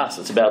about us.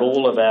 It's about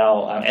all of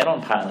our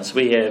add-on partners.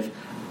 We have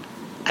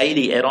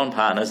 80 add-on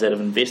partners that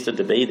have invested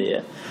to be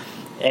there,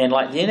 and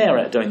like they're now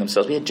out doing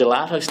themselves. We had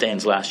gelato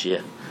stands last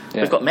year.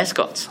 Yeah. We've got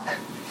mascots.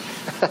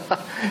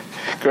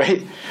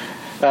 Great.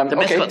 The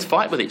mascots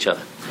fight with each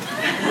other.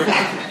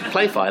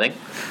 Play fighting.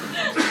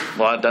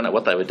 Well, I don't know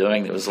what they were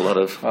doing. There was a lot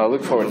of I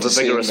look forward to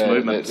seeing the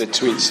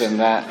tweets and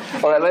that.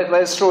 All right,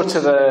 let's throw to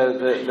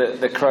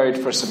the crowd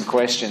for some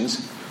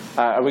questions.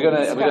 Have we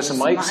got some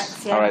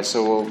mics? Yeah. All right,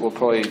 so we'll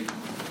probably.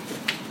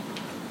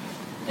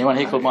 Anyone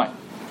here called Mike?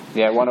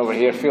 Yeah, one over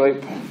here.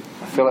 Philip.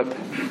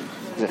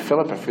 Is it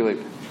Philip or Philip?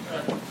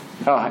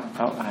 Oh,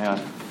 hang on.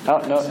 Oh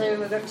no. So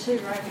we've got two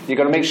right. You've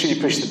got to make sure you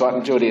push the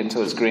button, Jodie,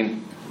 until it's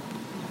green.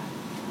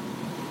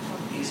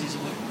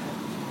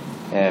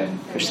 Yeah,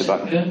 push the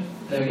button. Yeah,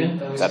 there we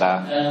go.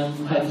 Ta-da.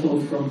 Hi,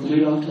 Philip from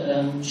Blue Dot.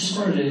 Just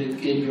wanted to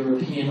get your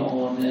opinion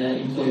on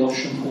employee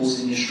option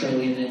pools in the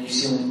Australian and New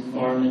Zealand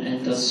environment,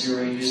 and does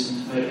Xero use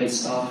them to motivate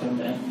staff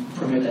and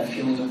promote that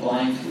feeling of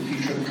buying for the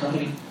future of the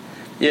company?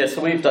 Yeah,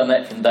 so we've done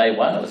that from day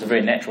one. It was a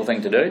very natural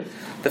thing to do.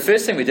 The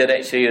first thing we did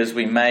actually is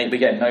we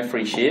gave no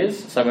free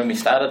shares. So when we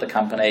started the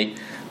company,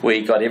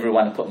 we got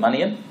everyone to put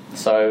money in.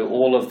 So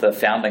all of the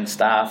founding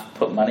staff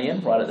put money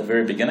in right at the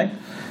very beginning.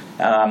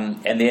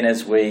 And then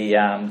as we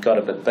got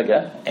a bit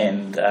bigger,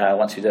 and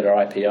once we did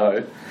our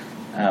IPO,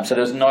 so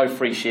there was no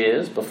free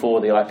shares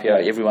before the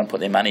IPO. Everyone put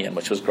their money in,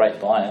 which was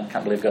great buy-in.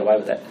 Can't believe we got away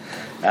with that.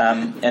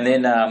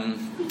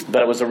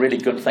 But it was a really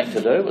good thing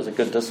to do. It was a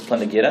good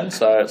discipline to get in.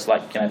 So it's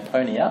like,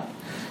 pony up.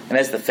 And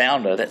as the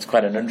founder, that's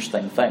quite an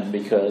interesting thing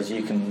because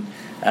you can.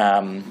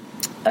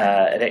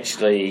 It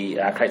actually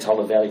creates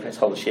holder value, creates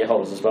holder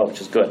shareholders as well,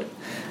 which is good.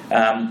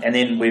 And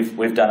then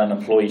we've done an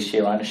employee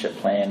share ownership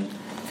plan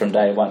from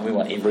day one. We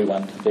want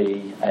everyone to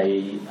be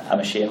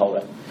a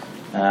shareholder.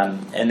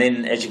 And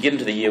then as you get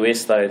into the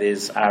US, though,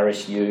 there's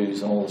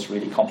RSUs and all this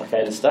really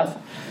complicated stuff.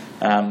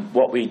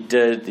 What we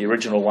did, the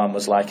original one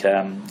was like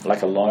a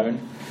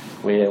loan,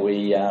 where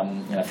we,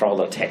 for all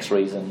the tax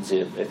reasons,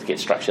 it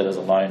gets structured as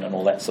a loan and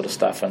all that sort of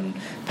stuff, and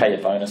pay a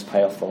bonus,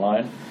 pay off the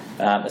loan.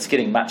 It's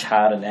getting much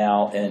harder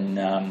now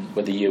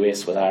with the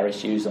US with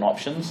RSUs and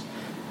options.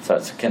 So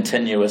it's a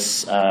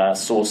continuous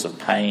source of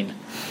pain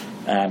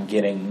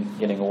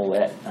getting all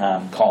that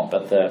comp,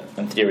 but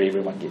in theory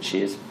everyone gets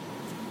shares.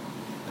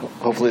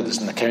 Hopefully there's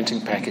an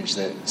accounting package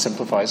that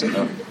simplifies it.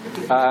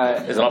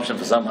 There's an option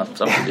for someone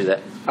to do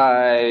that.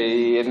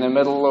 In the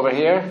middle over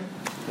here,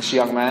 this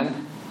young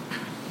man.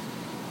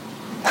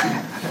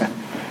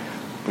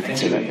 We can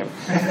see that here.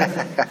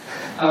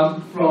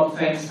 Rob,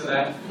 thanks for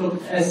that.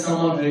 Look, as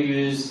someone who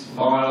used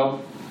Mile,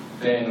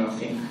 then I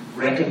think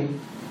Reckon,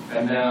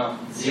 and now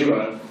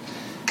Xero,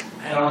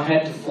 and I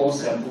had to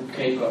force our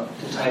bookkeeper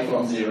to take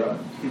on Xero,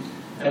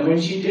 and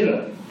when she did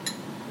it,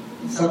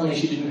 suddenly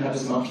she didn't have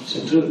as much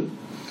to do.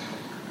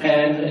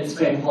 And it's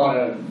been quite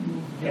a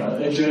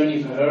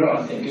journey for her,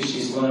 I think, as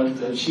she's learned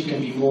that she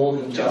can be more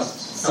than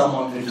just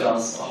someone who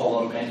does a whole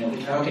lot of manual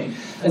accounting.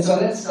 And so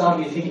that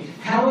started me thinking,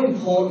 how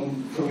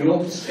important, from your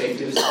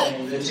perspective, is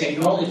the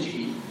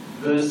technology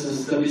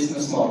versus the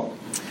business model?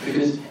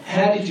 Because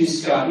how did you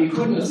scale? You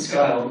couldn't have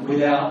scaled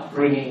without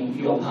bringing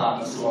your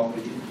partners along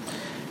with you.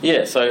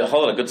 Yeah, so a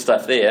whole lot of good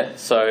stuff there.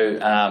 So,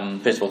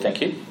 first of all,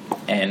 thank you.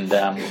 And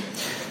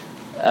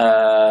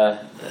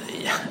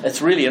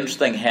it's really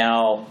interesting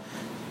how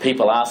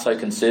people are so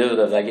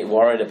conservative. They get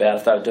worried about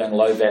if they're doing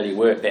low-value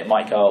work, that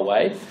might go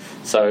away.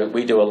 So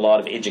we do a lot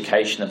of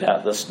education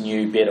about this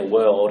new, better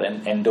world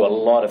and do a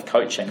lot of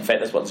coaching. In fact,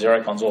 that's what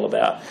XeroCon's all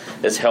about,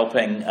 is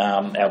helping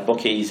our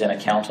bookies and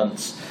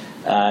accountants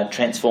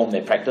transform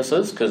their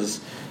practices. Because,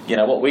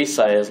 what we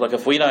say is, look,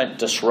 if we don't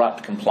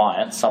disrupt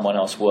compliance, someone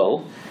else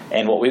will.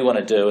 And what we want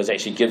to do is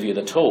actually give you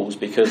the tools,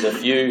 because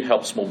if you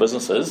help small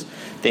businesses,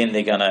 then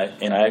they're gonna,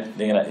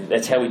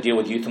 that's how we deal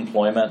with youth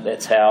employment.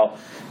 That's how,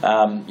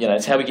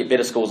 it's how we get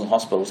better schools and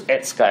hospitals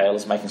at scale,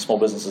 is making small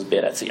businesses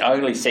better. It's the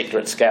only sector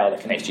at scale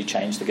that can actually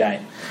change the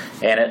game,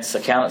 and it's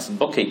accountants and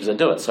bookkeepers that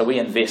do it. So we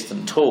invest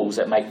in tools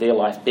that make their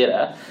life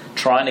better,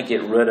 trying to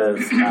get rid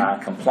of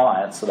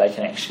compliance so they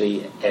can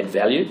actually add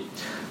value.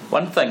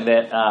 One thing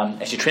that,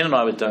 actually Trent and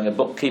I were doing a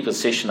bookkeeper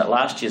session at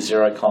last year's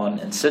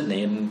XeroCon in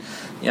Sydney, and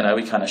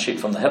we kind of shoot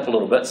from the hip a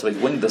little bit, so we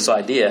winged this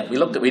idea. We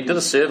did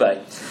a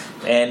survey,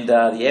 and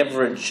the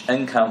average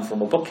income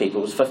from a bookkeeper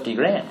was 50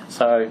 grand.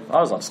 So I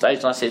was on stage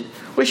and I said,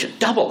 we should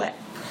double that.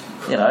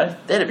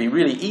 That'd be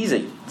really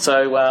easy.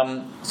 So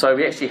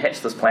we actually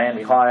hatched this plan.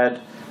 We hired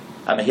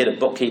a head of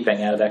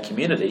bookkeeping out of our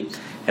community,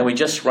 and we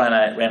just ran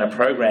a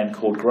program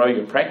called Grow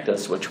Your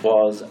Practice, which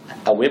was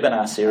a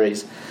webinar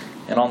series.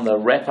 And on the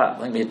wrap-up,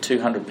 I think we had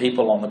 200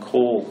 people on the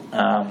call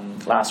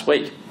last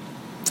week.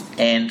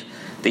 And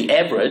the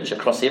average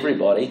across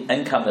everybody,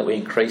 income that we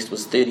increased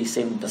was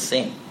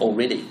 37%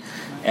 already.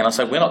 And I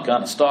said, we're not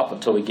going to stop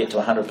until we get to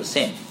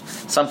 100%.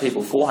 Some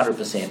people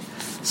 400%.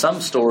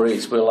 Some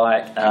stories were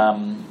like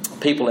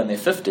people in their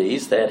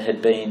 50s that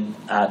had been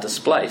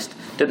displaced,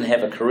 didn't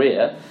have a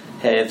career,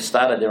 have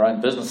started their own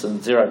business in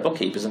Xero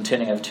bookkeepers and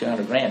turning over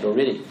 200 grand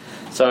already.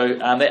 So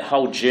that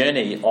whole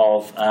journey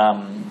of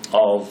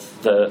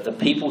the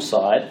people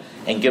side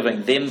and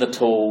giving them the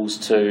tools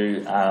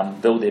to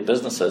build their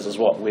businesses is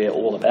what we're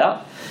all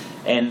about.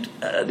 And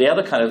the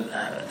other kind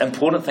of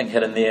important thing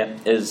hidden there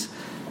is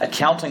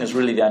accounting is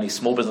really the only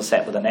small business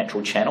app with a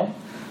natural channel.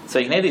 So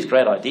you can have these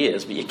great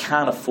ideas, but you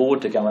can't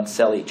afford to go and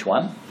sell each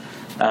one.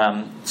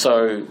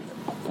 So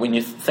when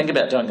you think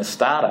about doing a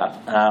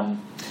startup,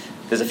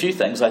 there's a few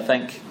things. I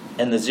think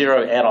in the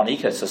Xero add-on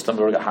ecosystem,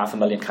 we've got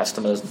 500,000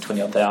 customers and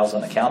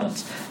 20,000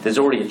 accountants. There's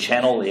already a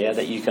channel there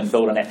that you can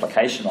build an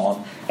application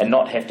on and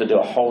not have to do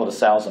a whole lot of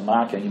sales and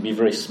marketing. You can be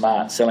very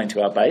smart selling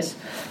to our base.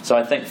 So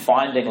I think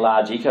finding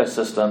large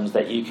ecosystems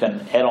that you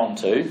can add on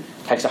to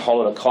takes a whole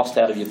lot of cost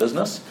out of your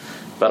business.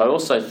 But I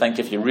also think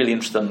if you're really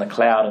interested in the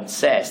cloud and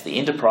SaaS, the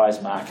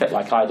enterprise market,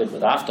 like I did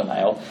with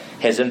Aftermail,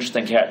 has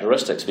interesting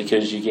characteristics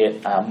because you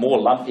get more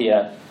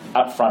lumpier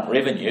upfront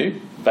revenue,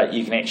 but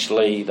you can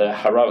actually, the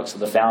heroics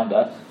of the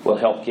founder will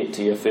help get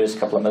to your first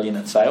couple of million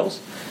in sales.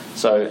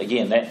 So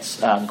again,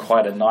 that's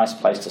quite a nice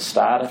place to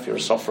start if you're a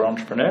software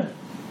entrepreneur.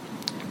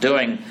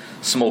 Doing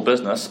small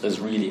business is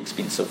really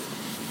expensive.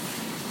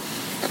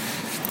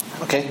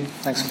 Okay,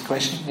 thanks for the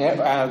question.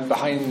 Yeah,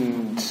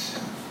 behind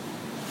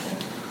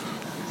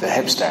the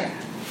hipster.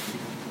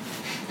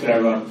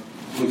 G'day, Rod.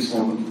 Luke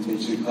Swanman from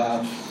B2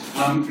 Cloud.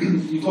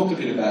 You talked a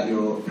bit about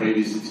your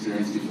previous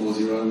experience before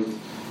Xero with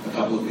a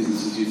couple of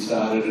businesses you'd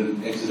started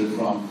and exited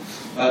from.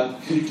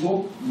 Can you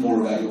talk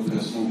more about your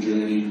personal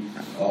journey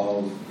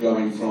of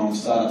going from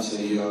startup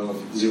CEO of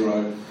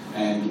Xero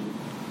and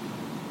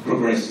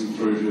progressing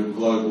through to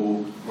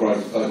global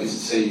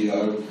growth-focused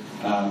CEO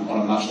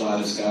on a much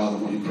larger scale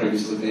than what you'd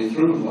previously been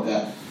through, and what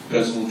that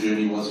personal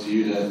journey was for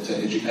you to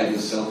educate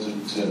yourself to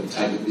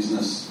take a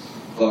business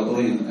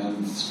globally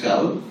and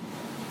scale it?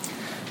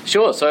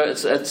 Sure. So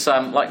it's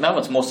like no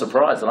one's more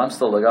surprised that I'm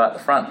still the guy at the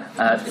front.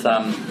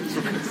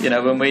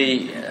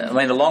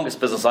 When the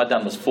longest business I'd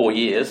done was 4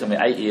 years, and we're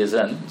 8 years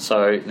in,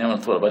 so no one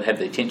thought I'd have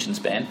the attention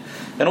span.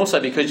 And also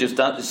because you've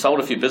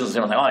sold a few businesses,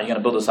 everyone think, you're going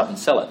to build this up and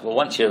sell it. Well,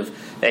 once you've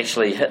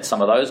actually hit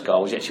some of those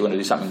goals, you actually want to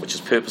do something which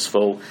is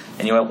purposeful,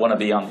 and you want to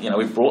be on.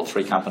 We've brought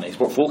 4 companies.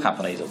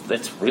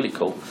 That's really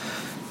cool.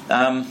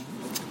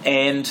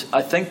 And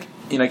I think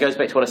it goes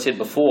back to what I said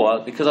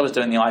before. Because I was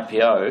doing the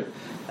IPO.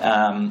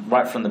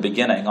 right from the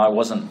beginning, I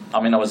was in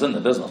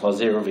the business, I was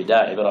there every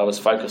day, but I was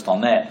focused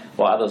on that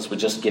while others were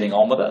just getting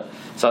on with it.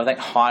 So I think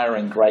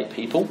hiring great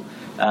people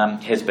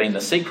has been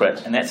the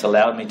secret, and that's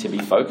allowed me to be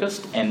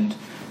focused and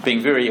being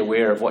very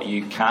aware of what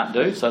you can't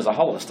do. So there's a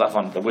whole lot of stuff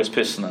I'm the worst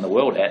person in the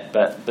world at,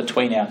 but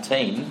between our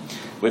team,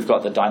 we've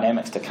got the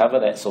dynamics to cover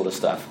that sort of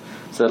stuff.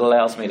 So it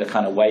allows me to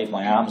kind of wave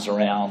my arms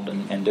around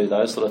and do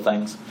those sort of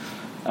things.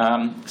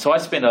 So I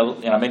spend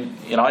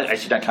I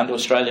actually don't come to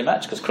Australia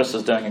much because Chris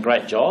is doing a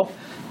great job.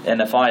 And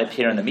if I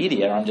appear in the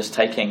media, I'm just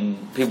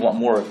people want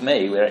more of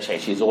me, where actually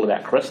it's all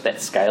about Chris.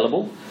 That's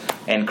scalable.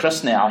 And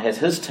Chris now has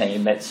his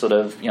team that's sort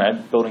of,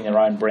 building their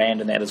own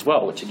brand and that as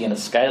well, which again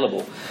is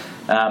scalable.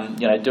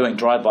 Doing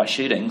drive-by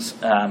shootings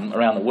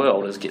around the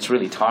world gets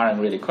really tiring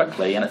really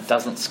quickly, and it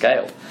doesn't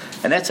scale.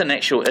 And that's an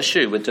actual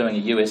issue with doing a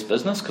US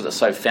business because it's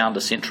so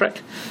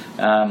founder-centric.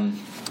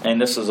 And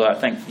this is, I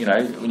think,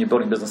 when you're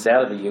building business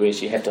out of the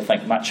US, you have to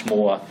think much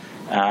more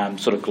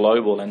sort of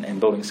global and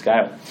building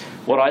scale.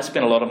 What I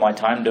spend a lot of my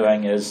time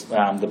doing is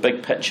the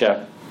big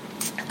picture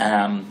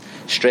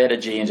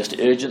strategy and just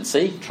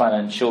urgency, trying to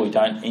ensure we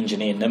don't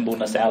engineer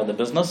nimbleness out of the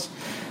business.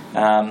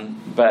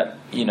 But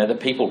the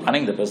people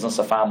running the business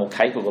are far more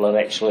capable of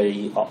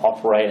actually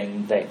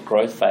operating that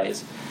growth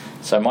phase.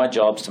 So my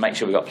job is to make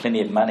sure we've got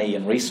plenty of money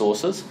and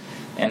resources.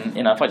 And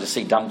if I just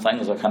see dumb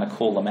things, I kind of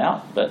call them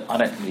out. But I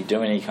don't really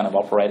do any kind of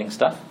operating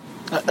stuff.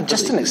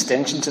 Just an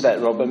extension to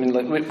that, Rob. I mean,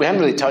 we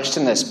haven't really touched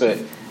on this, but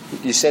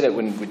you said it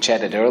when we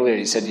chatted earlier.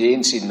 You said you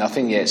ain't seen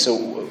nothing yet. So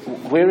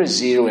where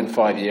is Xero in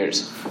 5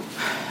 years?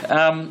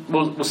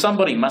 Well,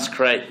 somebody must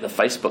create the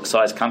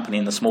Facebook-sized company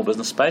in the small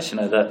business space.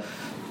 The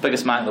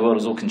biggest market in the world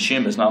is all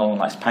consumers. No one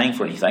likes paying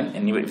for anything,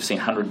 and we've seen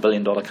 $100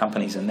 billion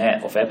companies in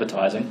that off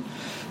advertising.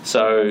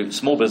 So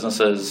small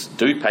businesses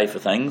do pay for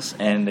things,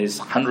 and there's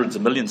hundreds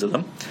of millions of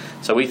them.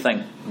 So we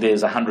think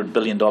there's a $100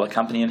 billion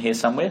company in here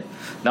somewhere.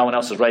 No one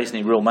else has raised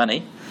any real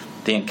money.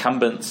 The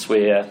incumbents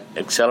we're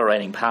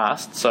accelerating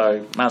past,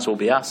 so might as well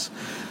be us.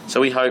 So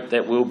we hope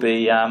that we'll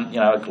be a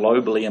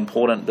globally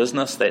important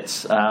business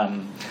that's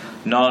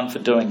known for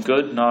doing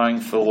good, known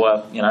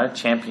for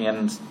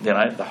champions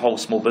the whole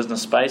small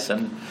business space,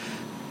 and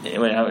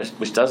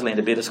which does lead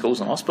to better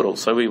schools and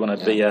hospitals. So we want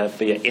to be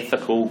an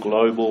ethical,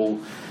 global,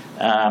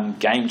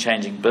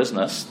 game-changing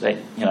business that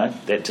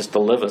just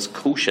delivers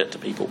cool shit to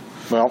people.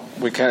 Well,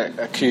 we can't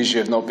accuse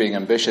you of not being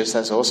ambitious.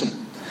 That's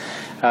awesome.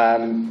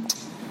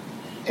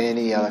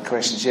 Any other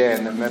questions? Yeah,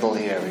 in the middle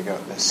here we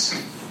got this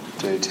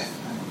dude.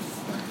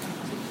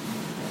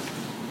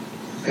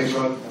 Thanks,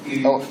 Rob.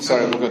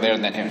 Sorry, we'll go there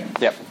and then here.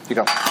 Yep, you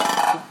go.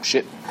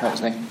 Shit, that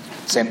was me.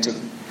 It's empty.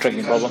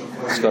 Drinking problem.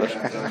 Scottish.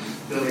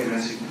 Building a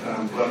massive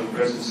global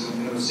presence,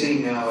 and we're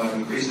seeing now an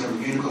increased number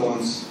of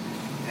unicorns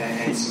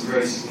and some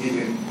very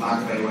significant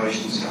market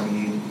valuations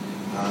coming in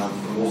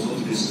from all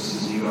sorts of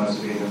businesses. You guys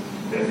have been a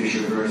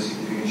beneficiary of a very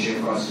significant share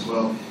price as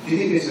well. Do you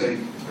think there's a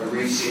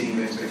resetting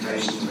of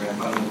expectations around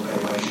fundamental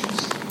valuations?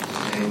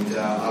 And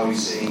are we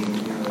seeing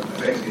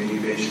effectively a new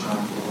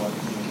benchmark for what you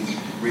think is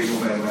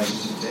reasonable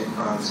valuations of tech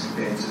funds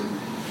compared to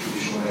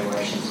traditional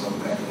valuations on the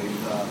back of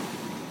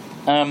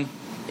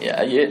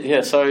EBITDA?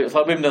 Yeah. So we've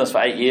been doing this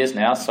for 8 years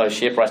now, so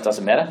share price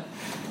doesn't matter.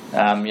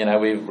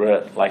 We're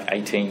at like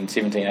 $17,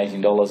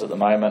 $18 at the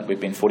moment. We've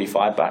been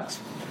 $45.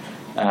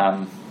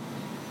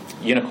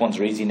 Unicorns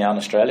are easy now in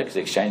Australia because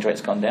the exchange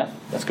rate's gone down.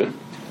 That's good.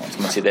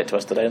 Someone said that to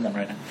us today in the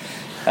marina.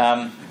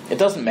 It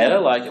doesn't matter.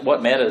 Like,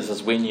 what matters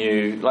is when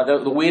you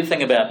the weird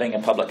thing about being a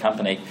public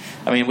company.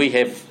 I mean, we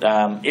have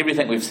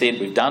everything we've said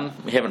we've done.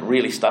 We haven't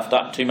really stuffed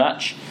up too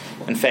much.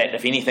 In fact,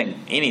 if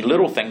any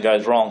little thing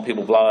goes wrong,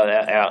 people blow it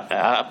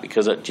out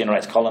because it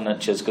generates column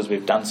inches because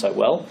we've done so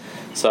well.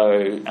 So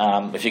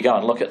if you go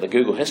and look at the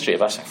Google history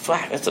of us,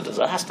 that's a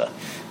disaster.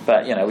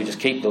 But we just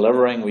keep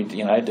delivering. We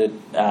did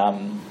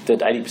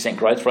 80%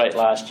 growth rate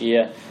last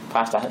year,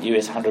 past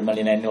US $100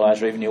 million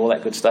annualized revenue, all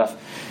that good stuff.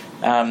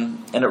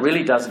 And it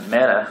really doesn't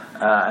matter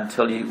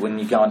when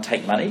you go and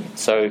take money.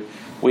 So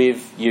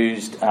we've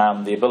used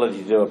the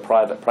ability to do a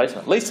private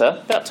placement.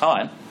 Lisa, about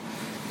time.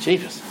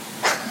 Jeepers.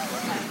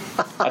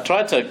 I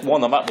tried to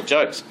warm them up with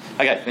jokes.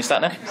 Okay, can we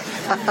start now?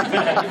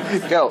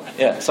 Go.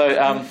 Yeah.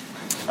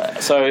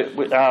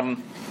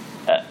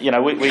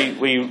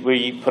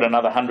 We put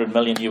another 100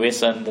 million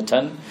US in the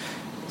tin.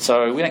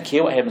 So we don't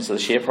care what happens to the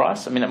share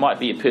price. I mean, it might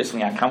be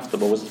personally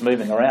uncomfortable as it's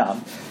moving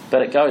around,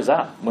 but it goes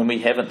up when we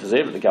haven't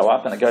deserved it to go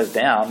up, and it goes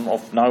down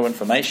off no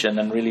information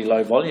and really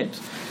low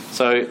volumes.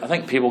 So I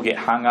think people get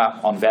hung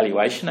up on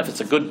valuation. If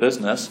it's a good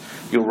business,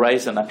 you'll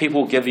raise enough.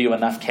 People will give you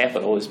enough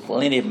capital. There's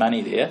plenty of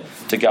money there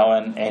to go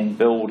in and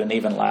build an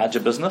even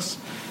larger business,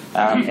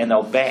 and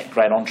they'll back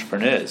great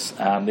entrepreneurs.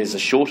 There's a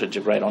shortage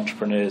of great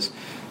entrepreneurs.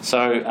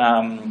 So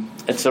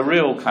it's a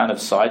real kind of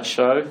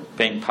sideshow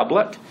being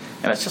public,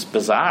 and it's just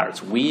bizarre.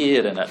 It's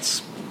weird, and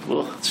it's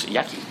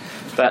yucky.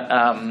 But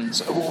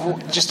so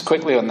just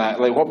quickly on that,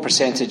 what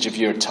percentage of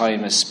your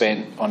time is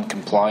spent on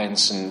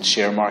compliance and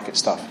share market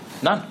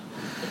stuff? None.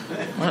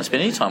 I don't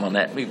spend any time on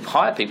that. We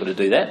hire people to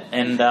do that,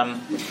 and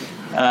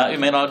I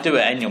mean, I'll do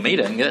an annual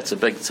meeting. That's a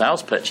big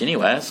sales pitch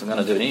anyway, so I'm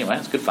going to do it anyway.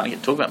 It's good fun. I get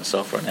to talk about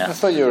myself for an hour. I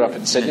thought you were up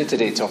in Sydney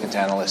today talking to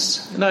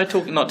analysts. No,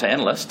 talking not to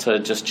analysts, to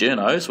just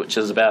journos, which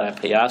is about our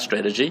PR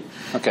strategy.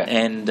 Okay.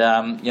 And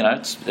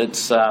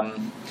it's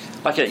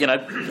like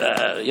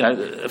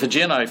if a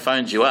journo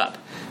phones you up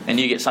and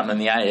you get something in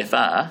the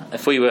AFR,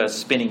 if we were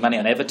spending money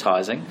on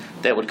advertising,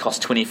 that would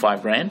cost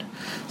 25 grand.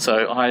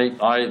 So I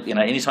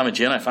anytime a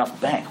journo phones,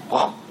 bang,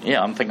 wow,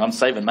 yeah, I'm thinking I'm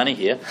saving money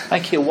here. I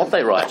don't care what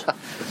they write.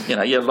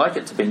 You'd like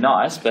it to be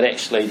nice, but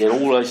actually they're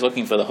always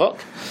looking for the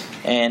hook.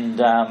 And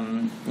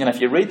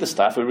if you read the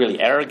stuff, we're really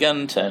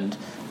arrogant, and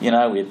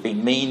we've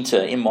been mean to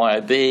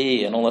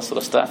MYOB and all this sort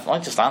of stuff. I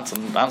just answer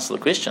the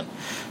question.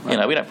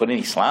 Right. We don't put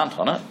any slant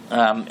on it.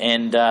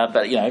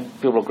 But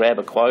people will grab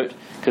a quote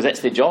because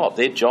that's their job.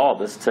 Their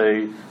job is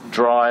to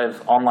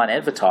drive online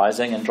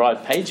advertising and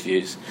drive page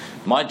views.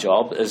 My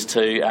job is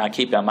to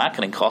keep our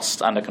marketing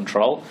costs under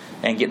control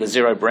and get the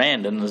Xero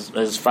brand in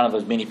as front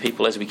of as many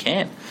people as we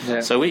can.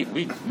 Yeah. So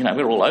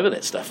we're all over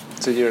that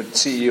stuff. So you're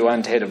CEO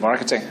and head of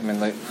marketing. I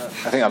mean, I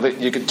think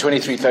you get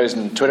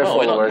 23,000 Twitter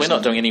followers. We're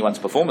not doing anyone's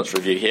performance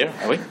review here,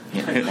 are we?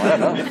 I don't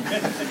know.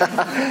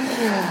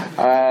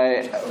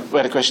 We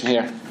had a question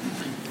here.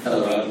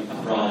 Hello,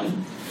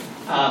 Ryan.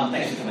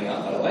 Thanks for coming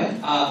up, by the way.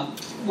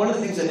 One of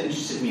the things that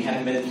interested me,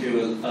 having been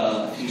through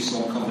a few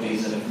small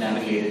companies that have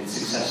navigated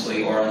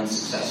successfully or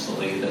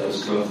unsuccessfully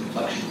those growth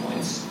inflection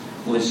points,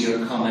 was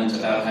your comment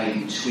about how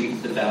you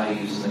tweaked the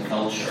values and the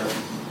culture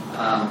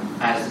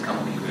as the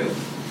company grew.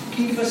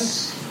 Can you give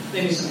us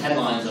maybe some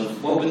headlines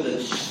of what were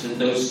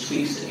those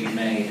tweaks that you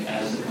made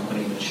as the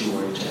company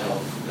matured to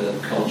help the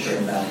culture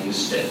and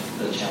values fit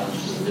the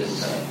challenges of the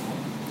business at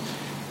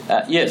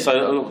that point?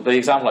 So the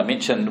example I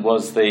mentioned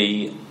was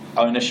the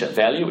ownership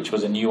value, which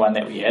was a new one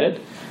that we added.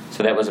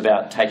 So that was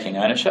about taking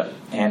ownership.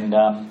 And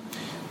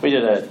we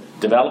did a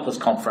developers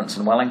conference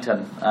in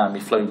Wellington. We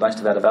flew most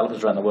of our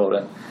developers around the world,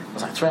 and it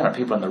was like 300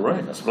 people in the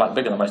room. It's like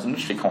bigger than most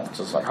industry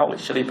conferences. It's like, holy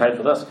shit, he paid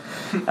for this.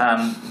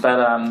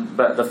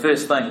 But the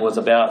first thing was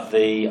about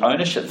the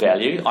ownership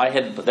value.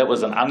 That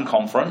was an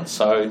unconference,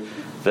 so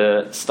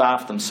the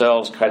staff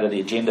themselves created the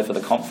agenda for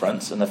the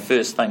conference, and the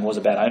first thing was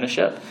about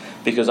ownership,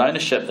 because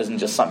ownership isn't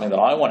just something that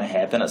I want to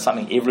happen, it's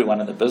something everyone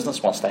in the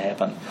business wants to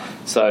happen.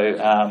 So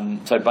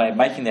by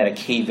making that a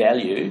key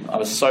value, I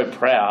was so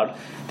proud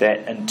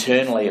that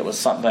internally it was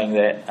something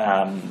that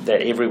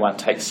everyone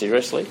takes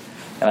seriously.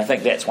 And I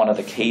think that's one of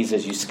the keys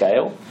as you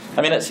scale.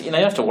 I mean, you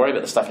don't have to worry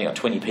about the stuff when you've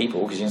got 20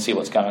 people because you can see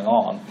what's going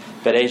on.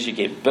 But as you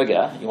get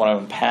bigger, you want to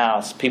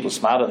empower people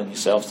smarter than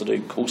yourselves to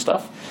do cool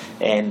stuff.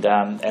 And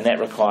that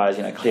requires,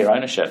 clear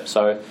ownership.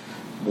 So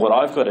what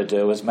I've got to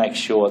do is make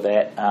sure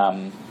that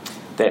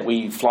that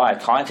we fly a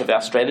kite of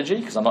our strategy,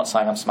 because I'm not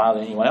saying I'm smarter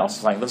than anyone else.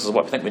 I'm saying this is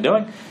what we think we're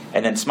doing.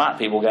 And then smart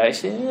people go,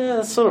 actually, yeah,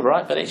 that's sort of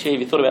right, but actually,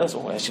 have you thought about this?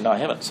 Oh, actually, no, I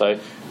haven't. So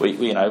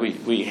we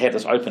have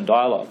this open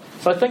dialogue.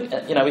 So I think,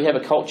 we have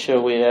a culture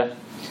where,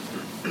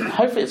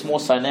 hopefully it's more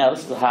so now,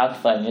 this is the hard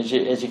thing, as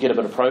you get a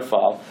bit of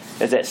profile,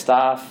 is that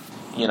staff,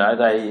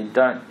 they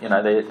don't,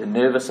 they're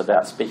nervous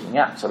about speaking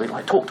up. So we're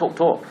like, talk.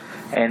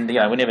 And,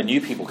 whenever new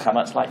people come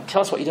up, it's like,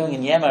 tell us what you're doing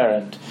in Yammer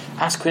and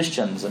ask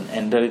questions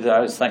and do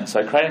those things.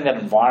 So creating that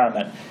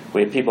environment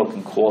where people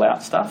can call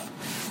out stuff.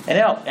 And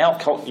our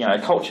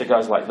culture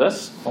goes like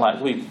this. Like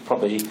we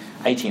probably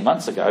 18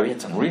 months ago, we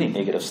had some really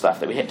negative stuff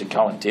that we had to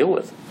go and deal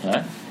with.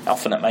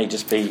 Often it may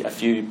just be a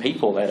few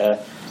people that are,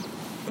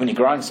 when you're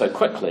growing so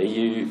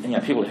quickly,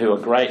 people who were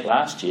great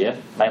last year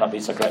may not be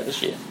so great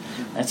this year.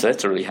 And so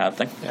that's a really hard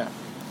thing. Yeah.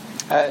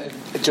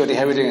 Jodie,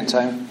 how are we doing in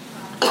time?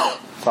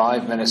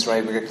 5 minutes,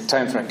 right? We've got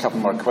time for a couple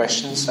more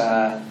questions.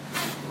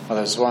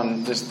 There's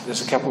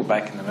a couple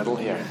back in the middle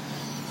here.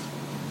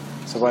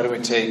 So why don't we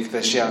take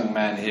this young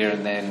man here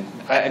and then...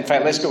 in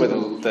fact, let's go with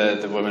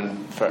the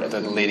woman,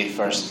 the lady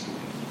first.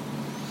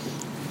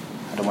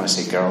 I don't want to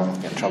say girl, I'll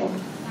get in trouble.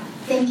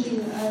 Thank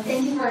you.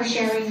 Thank you for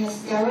sharing the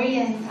story.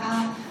 And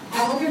I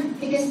wonder,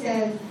 because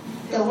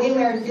the way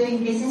we are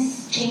doing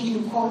business is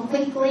changing quite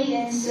quickly,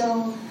 and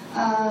so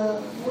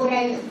what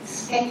I'm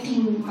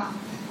expecting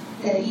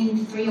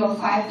in 3 or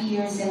 5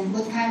 years, and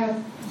what kind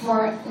of,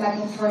 for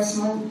a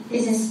small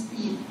business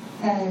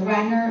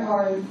runner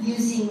or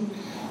using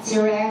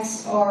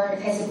Xerox or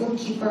as a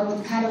bookkeeper,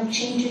 what kind of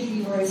changes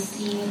you were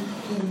seeing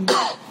in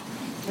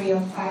 3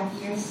 or 5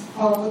 years,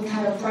 or what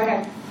kind of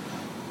product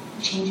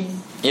changes?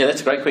 Yeah,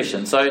 that's a great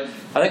question. So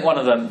I think one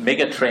of the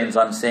mega trends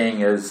I'm seeing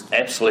is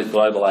absolute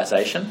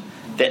globalization.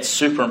 That's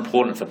super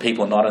important for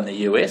people not in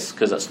the US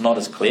because it's not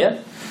as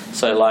clear.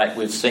 So like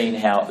we've seen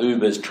how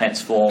Uber's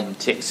transformed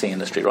taxi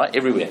industry, right?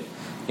 Everywhere.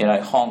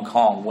 Hong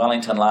Kong,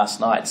 Wellington last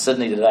night,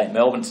 Sydney today,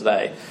 Melbourne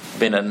today.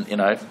 Been in,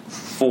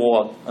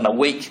 4 in a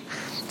week,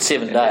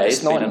 7 days.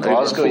 It's not in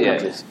Glasgow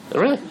yet.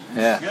 Really?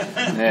 Yeah.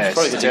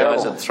 Probably because you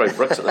guys had throw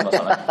bricks at them or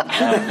something.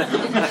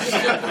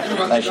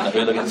 Nation of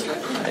hooligans.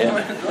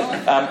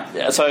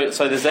 Yeah.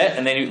 So there's that,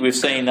 and then we've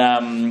seen, I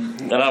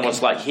don't know what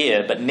it's like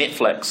here, but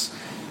Netflix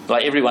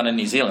like everyone in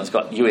New Zealand's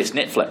got US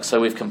Netflix, so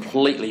we've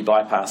completely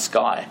bypassed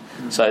Sky.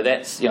 So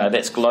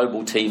that's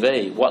global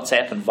TV.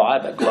 WhatsApp and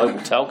Viber, global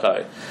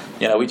telco.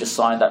 We just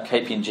signed up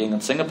KPMG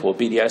in Singapore,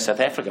 BDO South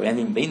Africa. We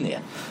haven't even been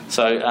there.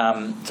 So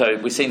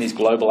we're seeing these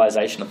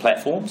globalisation of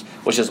platforms,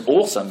 which is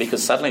awesome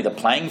because suddenly the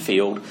playing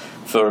field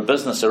for a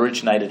business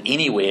originated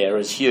anywhere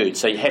is huge.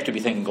 So you have to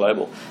be thinking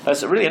global.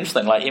 It's really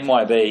interesting, like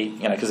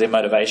MYB, because their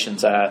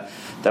motivations are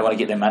they want to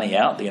get their money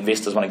out. The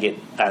investors want to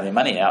get their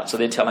money out. So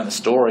they're telling the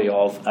story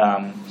of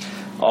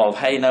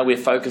hey, no, we're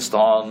focused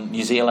on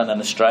New Zealand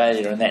and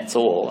Australia, and that's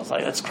all. It's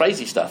like, that's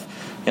crazy stuff.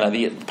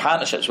 The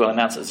partnerships we'll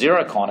announce at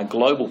XeroCon are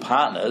global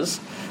partners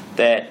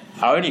that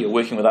only are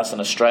working with us in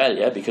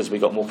Australia because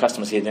we've got more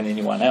customers here than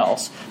anyone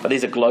else, but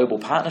these are global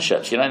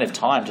partnerships. You don't have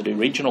time to do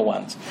regional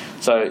ones.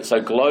 So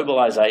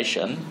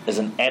globalisation is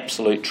an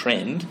absolute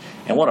trend,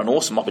 and what an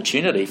awesome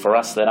opportunity for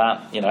us that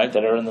aren't,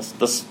 that are in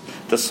this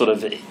sort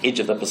of edge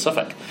of the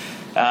Pacific.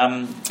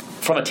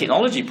 From a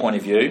technology point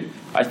of view,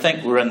 I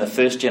think we're in the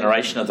first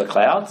generation of the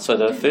cloud. So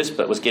the first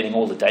bit was getting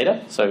all the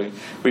data. So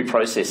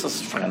this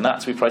is freaking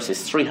nuts, we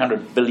processed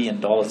 $300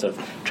 billion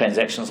of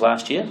transactions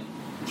last year.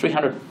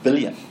 300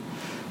 billion.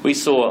 We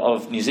saw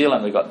of New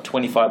Zealand, we got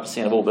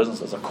 25% of all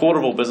businesses. A quarter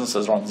of all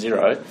businesses are on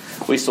Xero.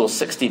 We saw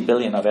 60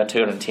 billion of our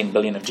 210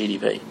 billion of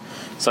GDP.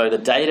 So the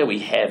data we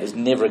have has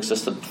never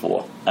existed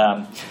before.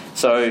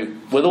 So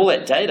with all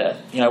that data,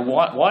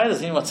 why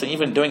is anyone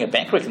even doing a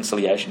bank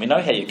reconciliation? We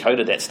know how you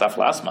coded that stuff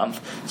last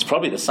month. It's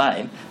probably the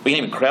same. We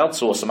can even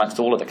crowdsource amongst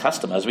all of the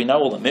customers. We know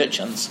all the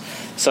merchants.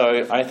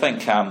 So I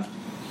think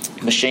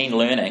machine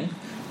learning,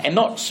 and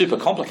not super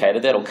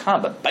complicated, that'll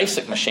come, but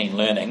basic machine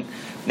learning,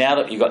 now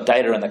that you've got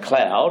data in the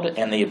cloud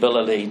and the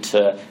ability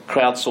to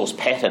crowdsource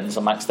patterns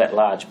amongst that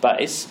large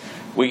base,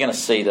 we're going to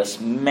see this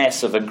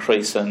massive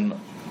increase in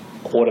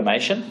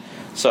automation.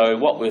 So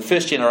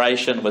first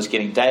generation was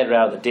getting data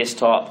out of the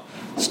desktop,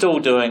 still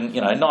doing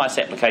nice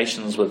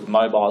applications with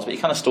mobiles, but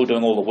you're kind of still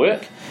doing all the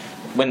work.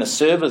 When the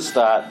servers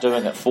start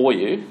doing it for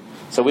you,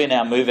 so we're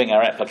now moving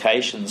our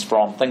applications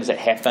from things that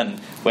happen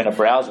when a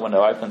browser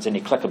window opens and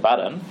you click a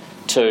button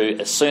to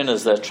as soon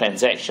as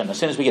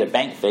we get a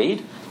bank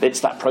feed, let's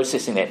start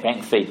processing that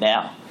bank feed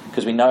now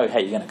because we know how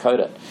you're going to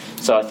code it.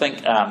 So I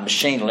think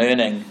machine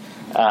learning,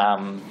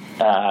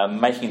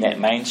 making that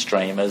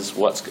mainstream is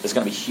going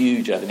to be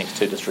huge over the next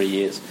 2 to 3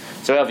 years.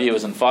 So our view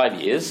is in 5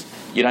 years,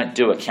 you don't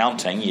do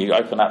accounting, you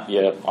open up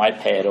your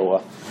iPad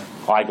or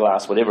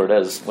eyeglass, whatever it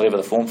is, whatever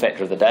the form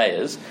factor of the day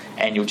is,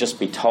 and you'll just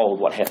be told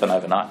what happened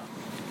overnight.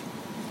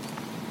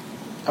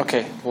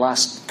 Okay,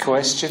 last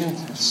question.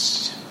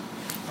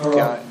 All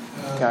right.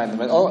 Guy in the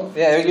middle. Oh,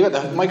 yeah, you got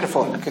the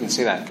microphone. I couldn't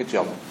see that. Good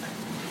job.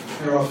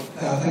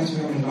 Thanks for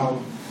having me,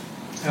 Melbourne.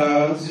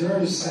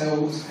 Xero's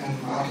sales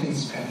and marketing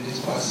spend is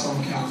by some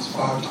accounts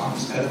 5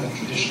 times better than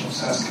traditional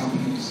SaaS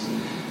companies.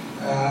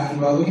 And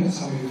by looking at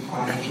some of your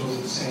financials,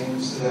 it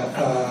seems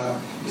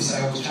that your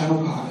sales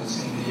channel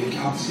partners in the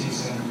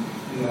accountancies and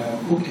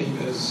the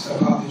bookkeepers are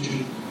partly due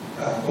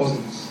to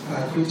causes.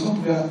 Could we talk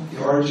about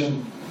the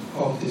origin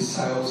of this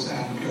sales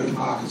and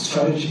go-to-market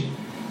strategy,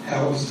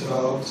 how it was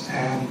developed,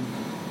 and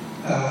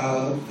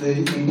the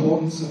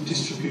importance of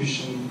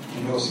distribution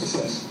in your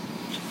success?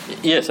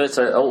 Yes, that's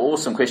an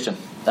awesome question.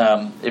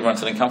 Everyone's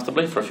sitting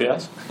comfortably for a few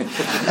hours.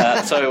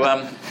 So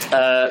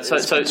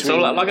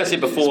like I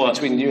said before, it's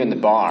between you and the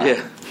bar.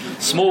 Yeah,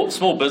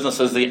 small business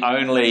is the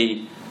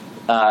only.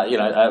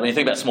 When you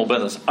think about small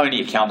business,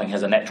 only accounting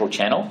has a natural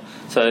channel.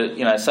 So,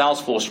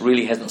 Salesforce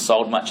really hasn't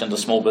sold much into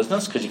small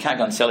business because you can't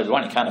go and sell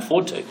everyone, you can't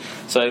afford to.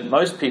 So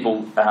most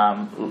people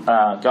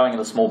going into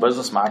the small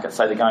business market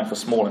say they're going for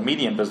small and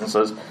medium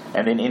businesses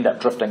and then end up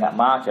drifting up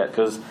market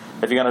because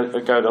if you're going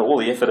to go to all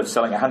the effort of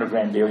selling a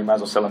 $100,000 deal, you might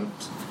as well sell a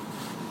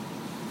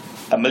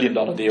 $1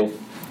 million deal.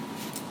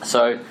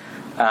 So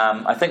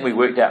I think we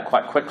worked out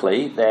quite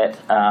quickly that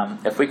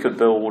if we could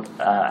build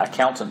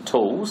accountant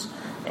tools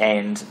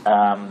and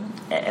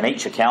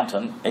each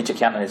accountant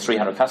has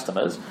 300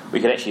 customers, we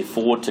could actually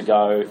afford to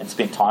go and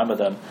spend time with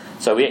them.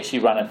 So we actually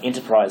run an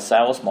enterprise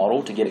sales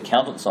model to get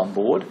accountants on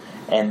board,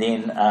 and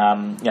then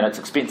it's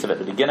expensive at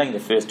the beginning, the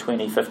first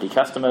 20, 50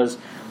 customers.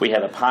 We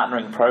have a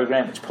partnering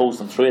program which pulls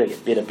them through, they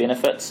get better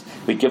benefits,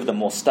 we give them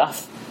more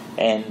stuff,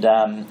 and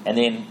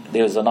then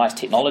there was a nice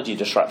technology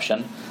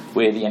disruption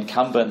where the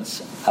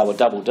incumbents were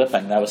double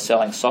dipping. They were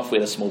selling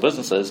software to small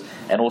businesses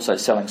and also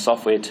selling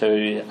software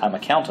to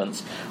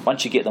accountants.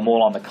 Once you get them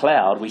all on the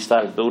cloud, we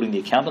started building the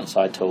accountant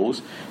side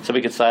tools. So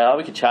we could say,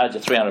 we could charge you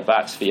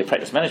 $300 for your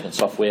practice management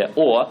software,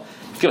 or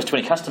give us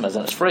 20 customers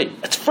and it's free.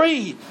 It's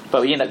free!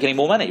 But we end up getting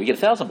more money. We get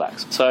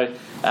 $1,000.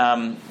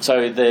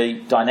 So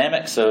the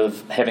dynamics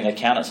of having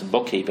accountants and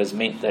bookkeepers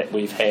meant that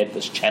we've had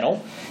this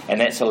channel, and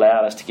that's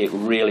allowed us to get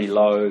really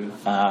low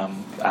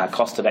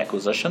cost of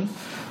acquisition.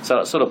 So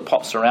it sort of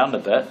pops around a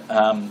bit.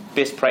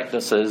 Best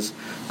practice is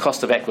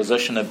cost of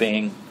acquisition of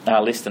being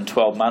less than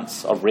 12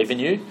 months of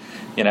revenue.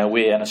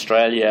 We're in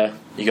Australia,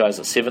 you guys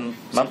are 7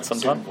 months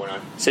sometime?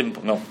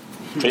 7.0.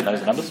 Treat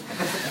those numbers.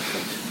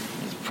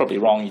 probably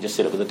wrong. You just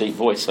said it with a deep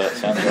voice, so it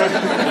sounded right.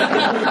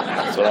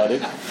 That's what I do.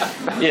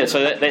 Yeah,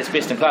 so that's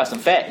best in class. In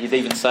fact, you'd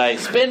even say,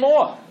 spend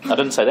more. I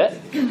didn't say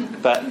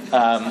that. But,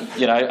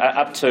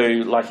 up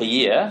to like a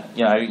year,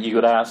 you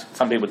could ask,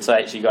 some people would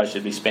say, actually, you guys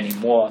should be spending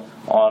more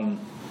on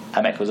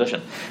acquisition.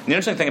 And the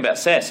interesting thing about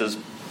SaaS is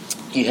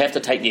you have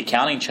to take the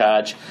accounting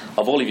charge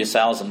of all of your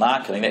sales and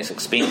marketing that's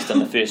expensed in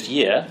the first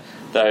year,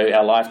 though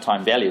our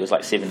lifetime value is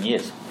like 7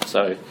 years.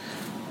 So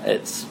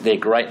they're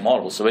great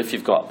models. So if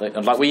you've got,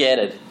 we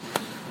added,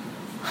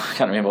 I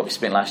can't remember what we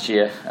spent last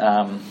year,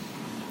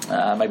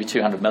 maybe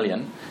 200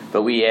 million,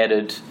 but we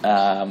added,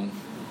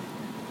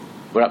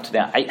 we're up to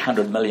now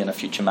 800 million of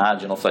future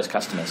margin off those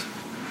customers.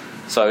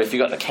 So if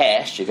you've got the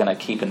cash, you're going to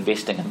keep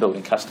investing and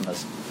building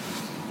customers.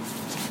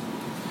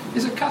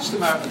 Is a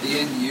customer the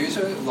end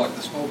user, like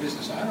the small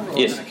business owner, or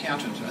yes. an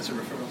accountant as a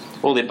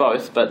referral? Well, they're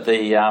both, but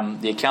the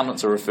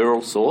accountant's a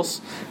referral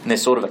source, and they're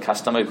sort of a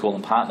customer. We call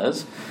them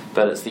partners,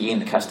 but it's the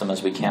end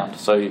customers we count.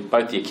 So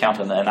both the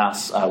accountant and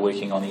us are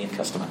working on the end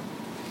customer.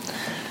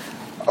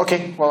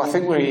 Okay, well, I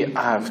think we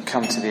have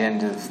come to the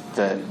end of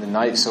the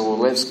night, so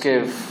let's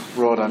give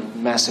Rod a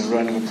massive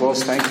round of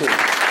applause. Thank you.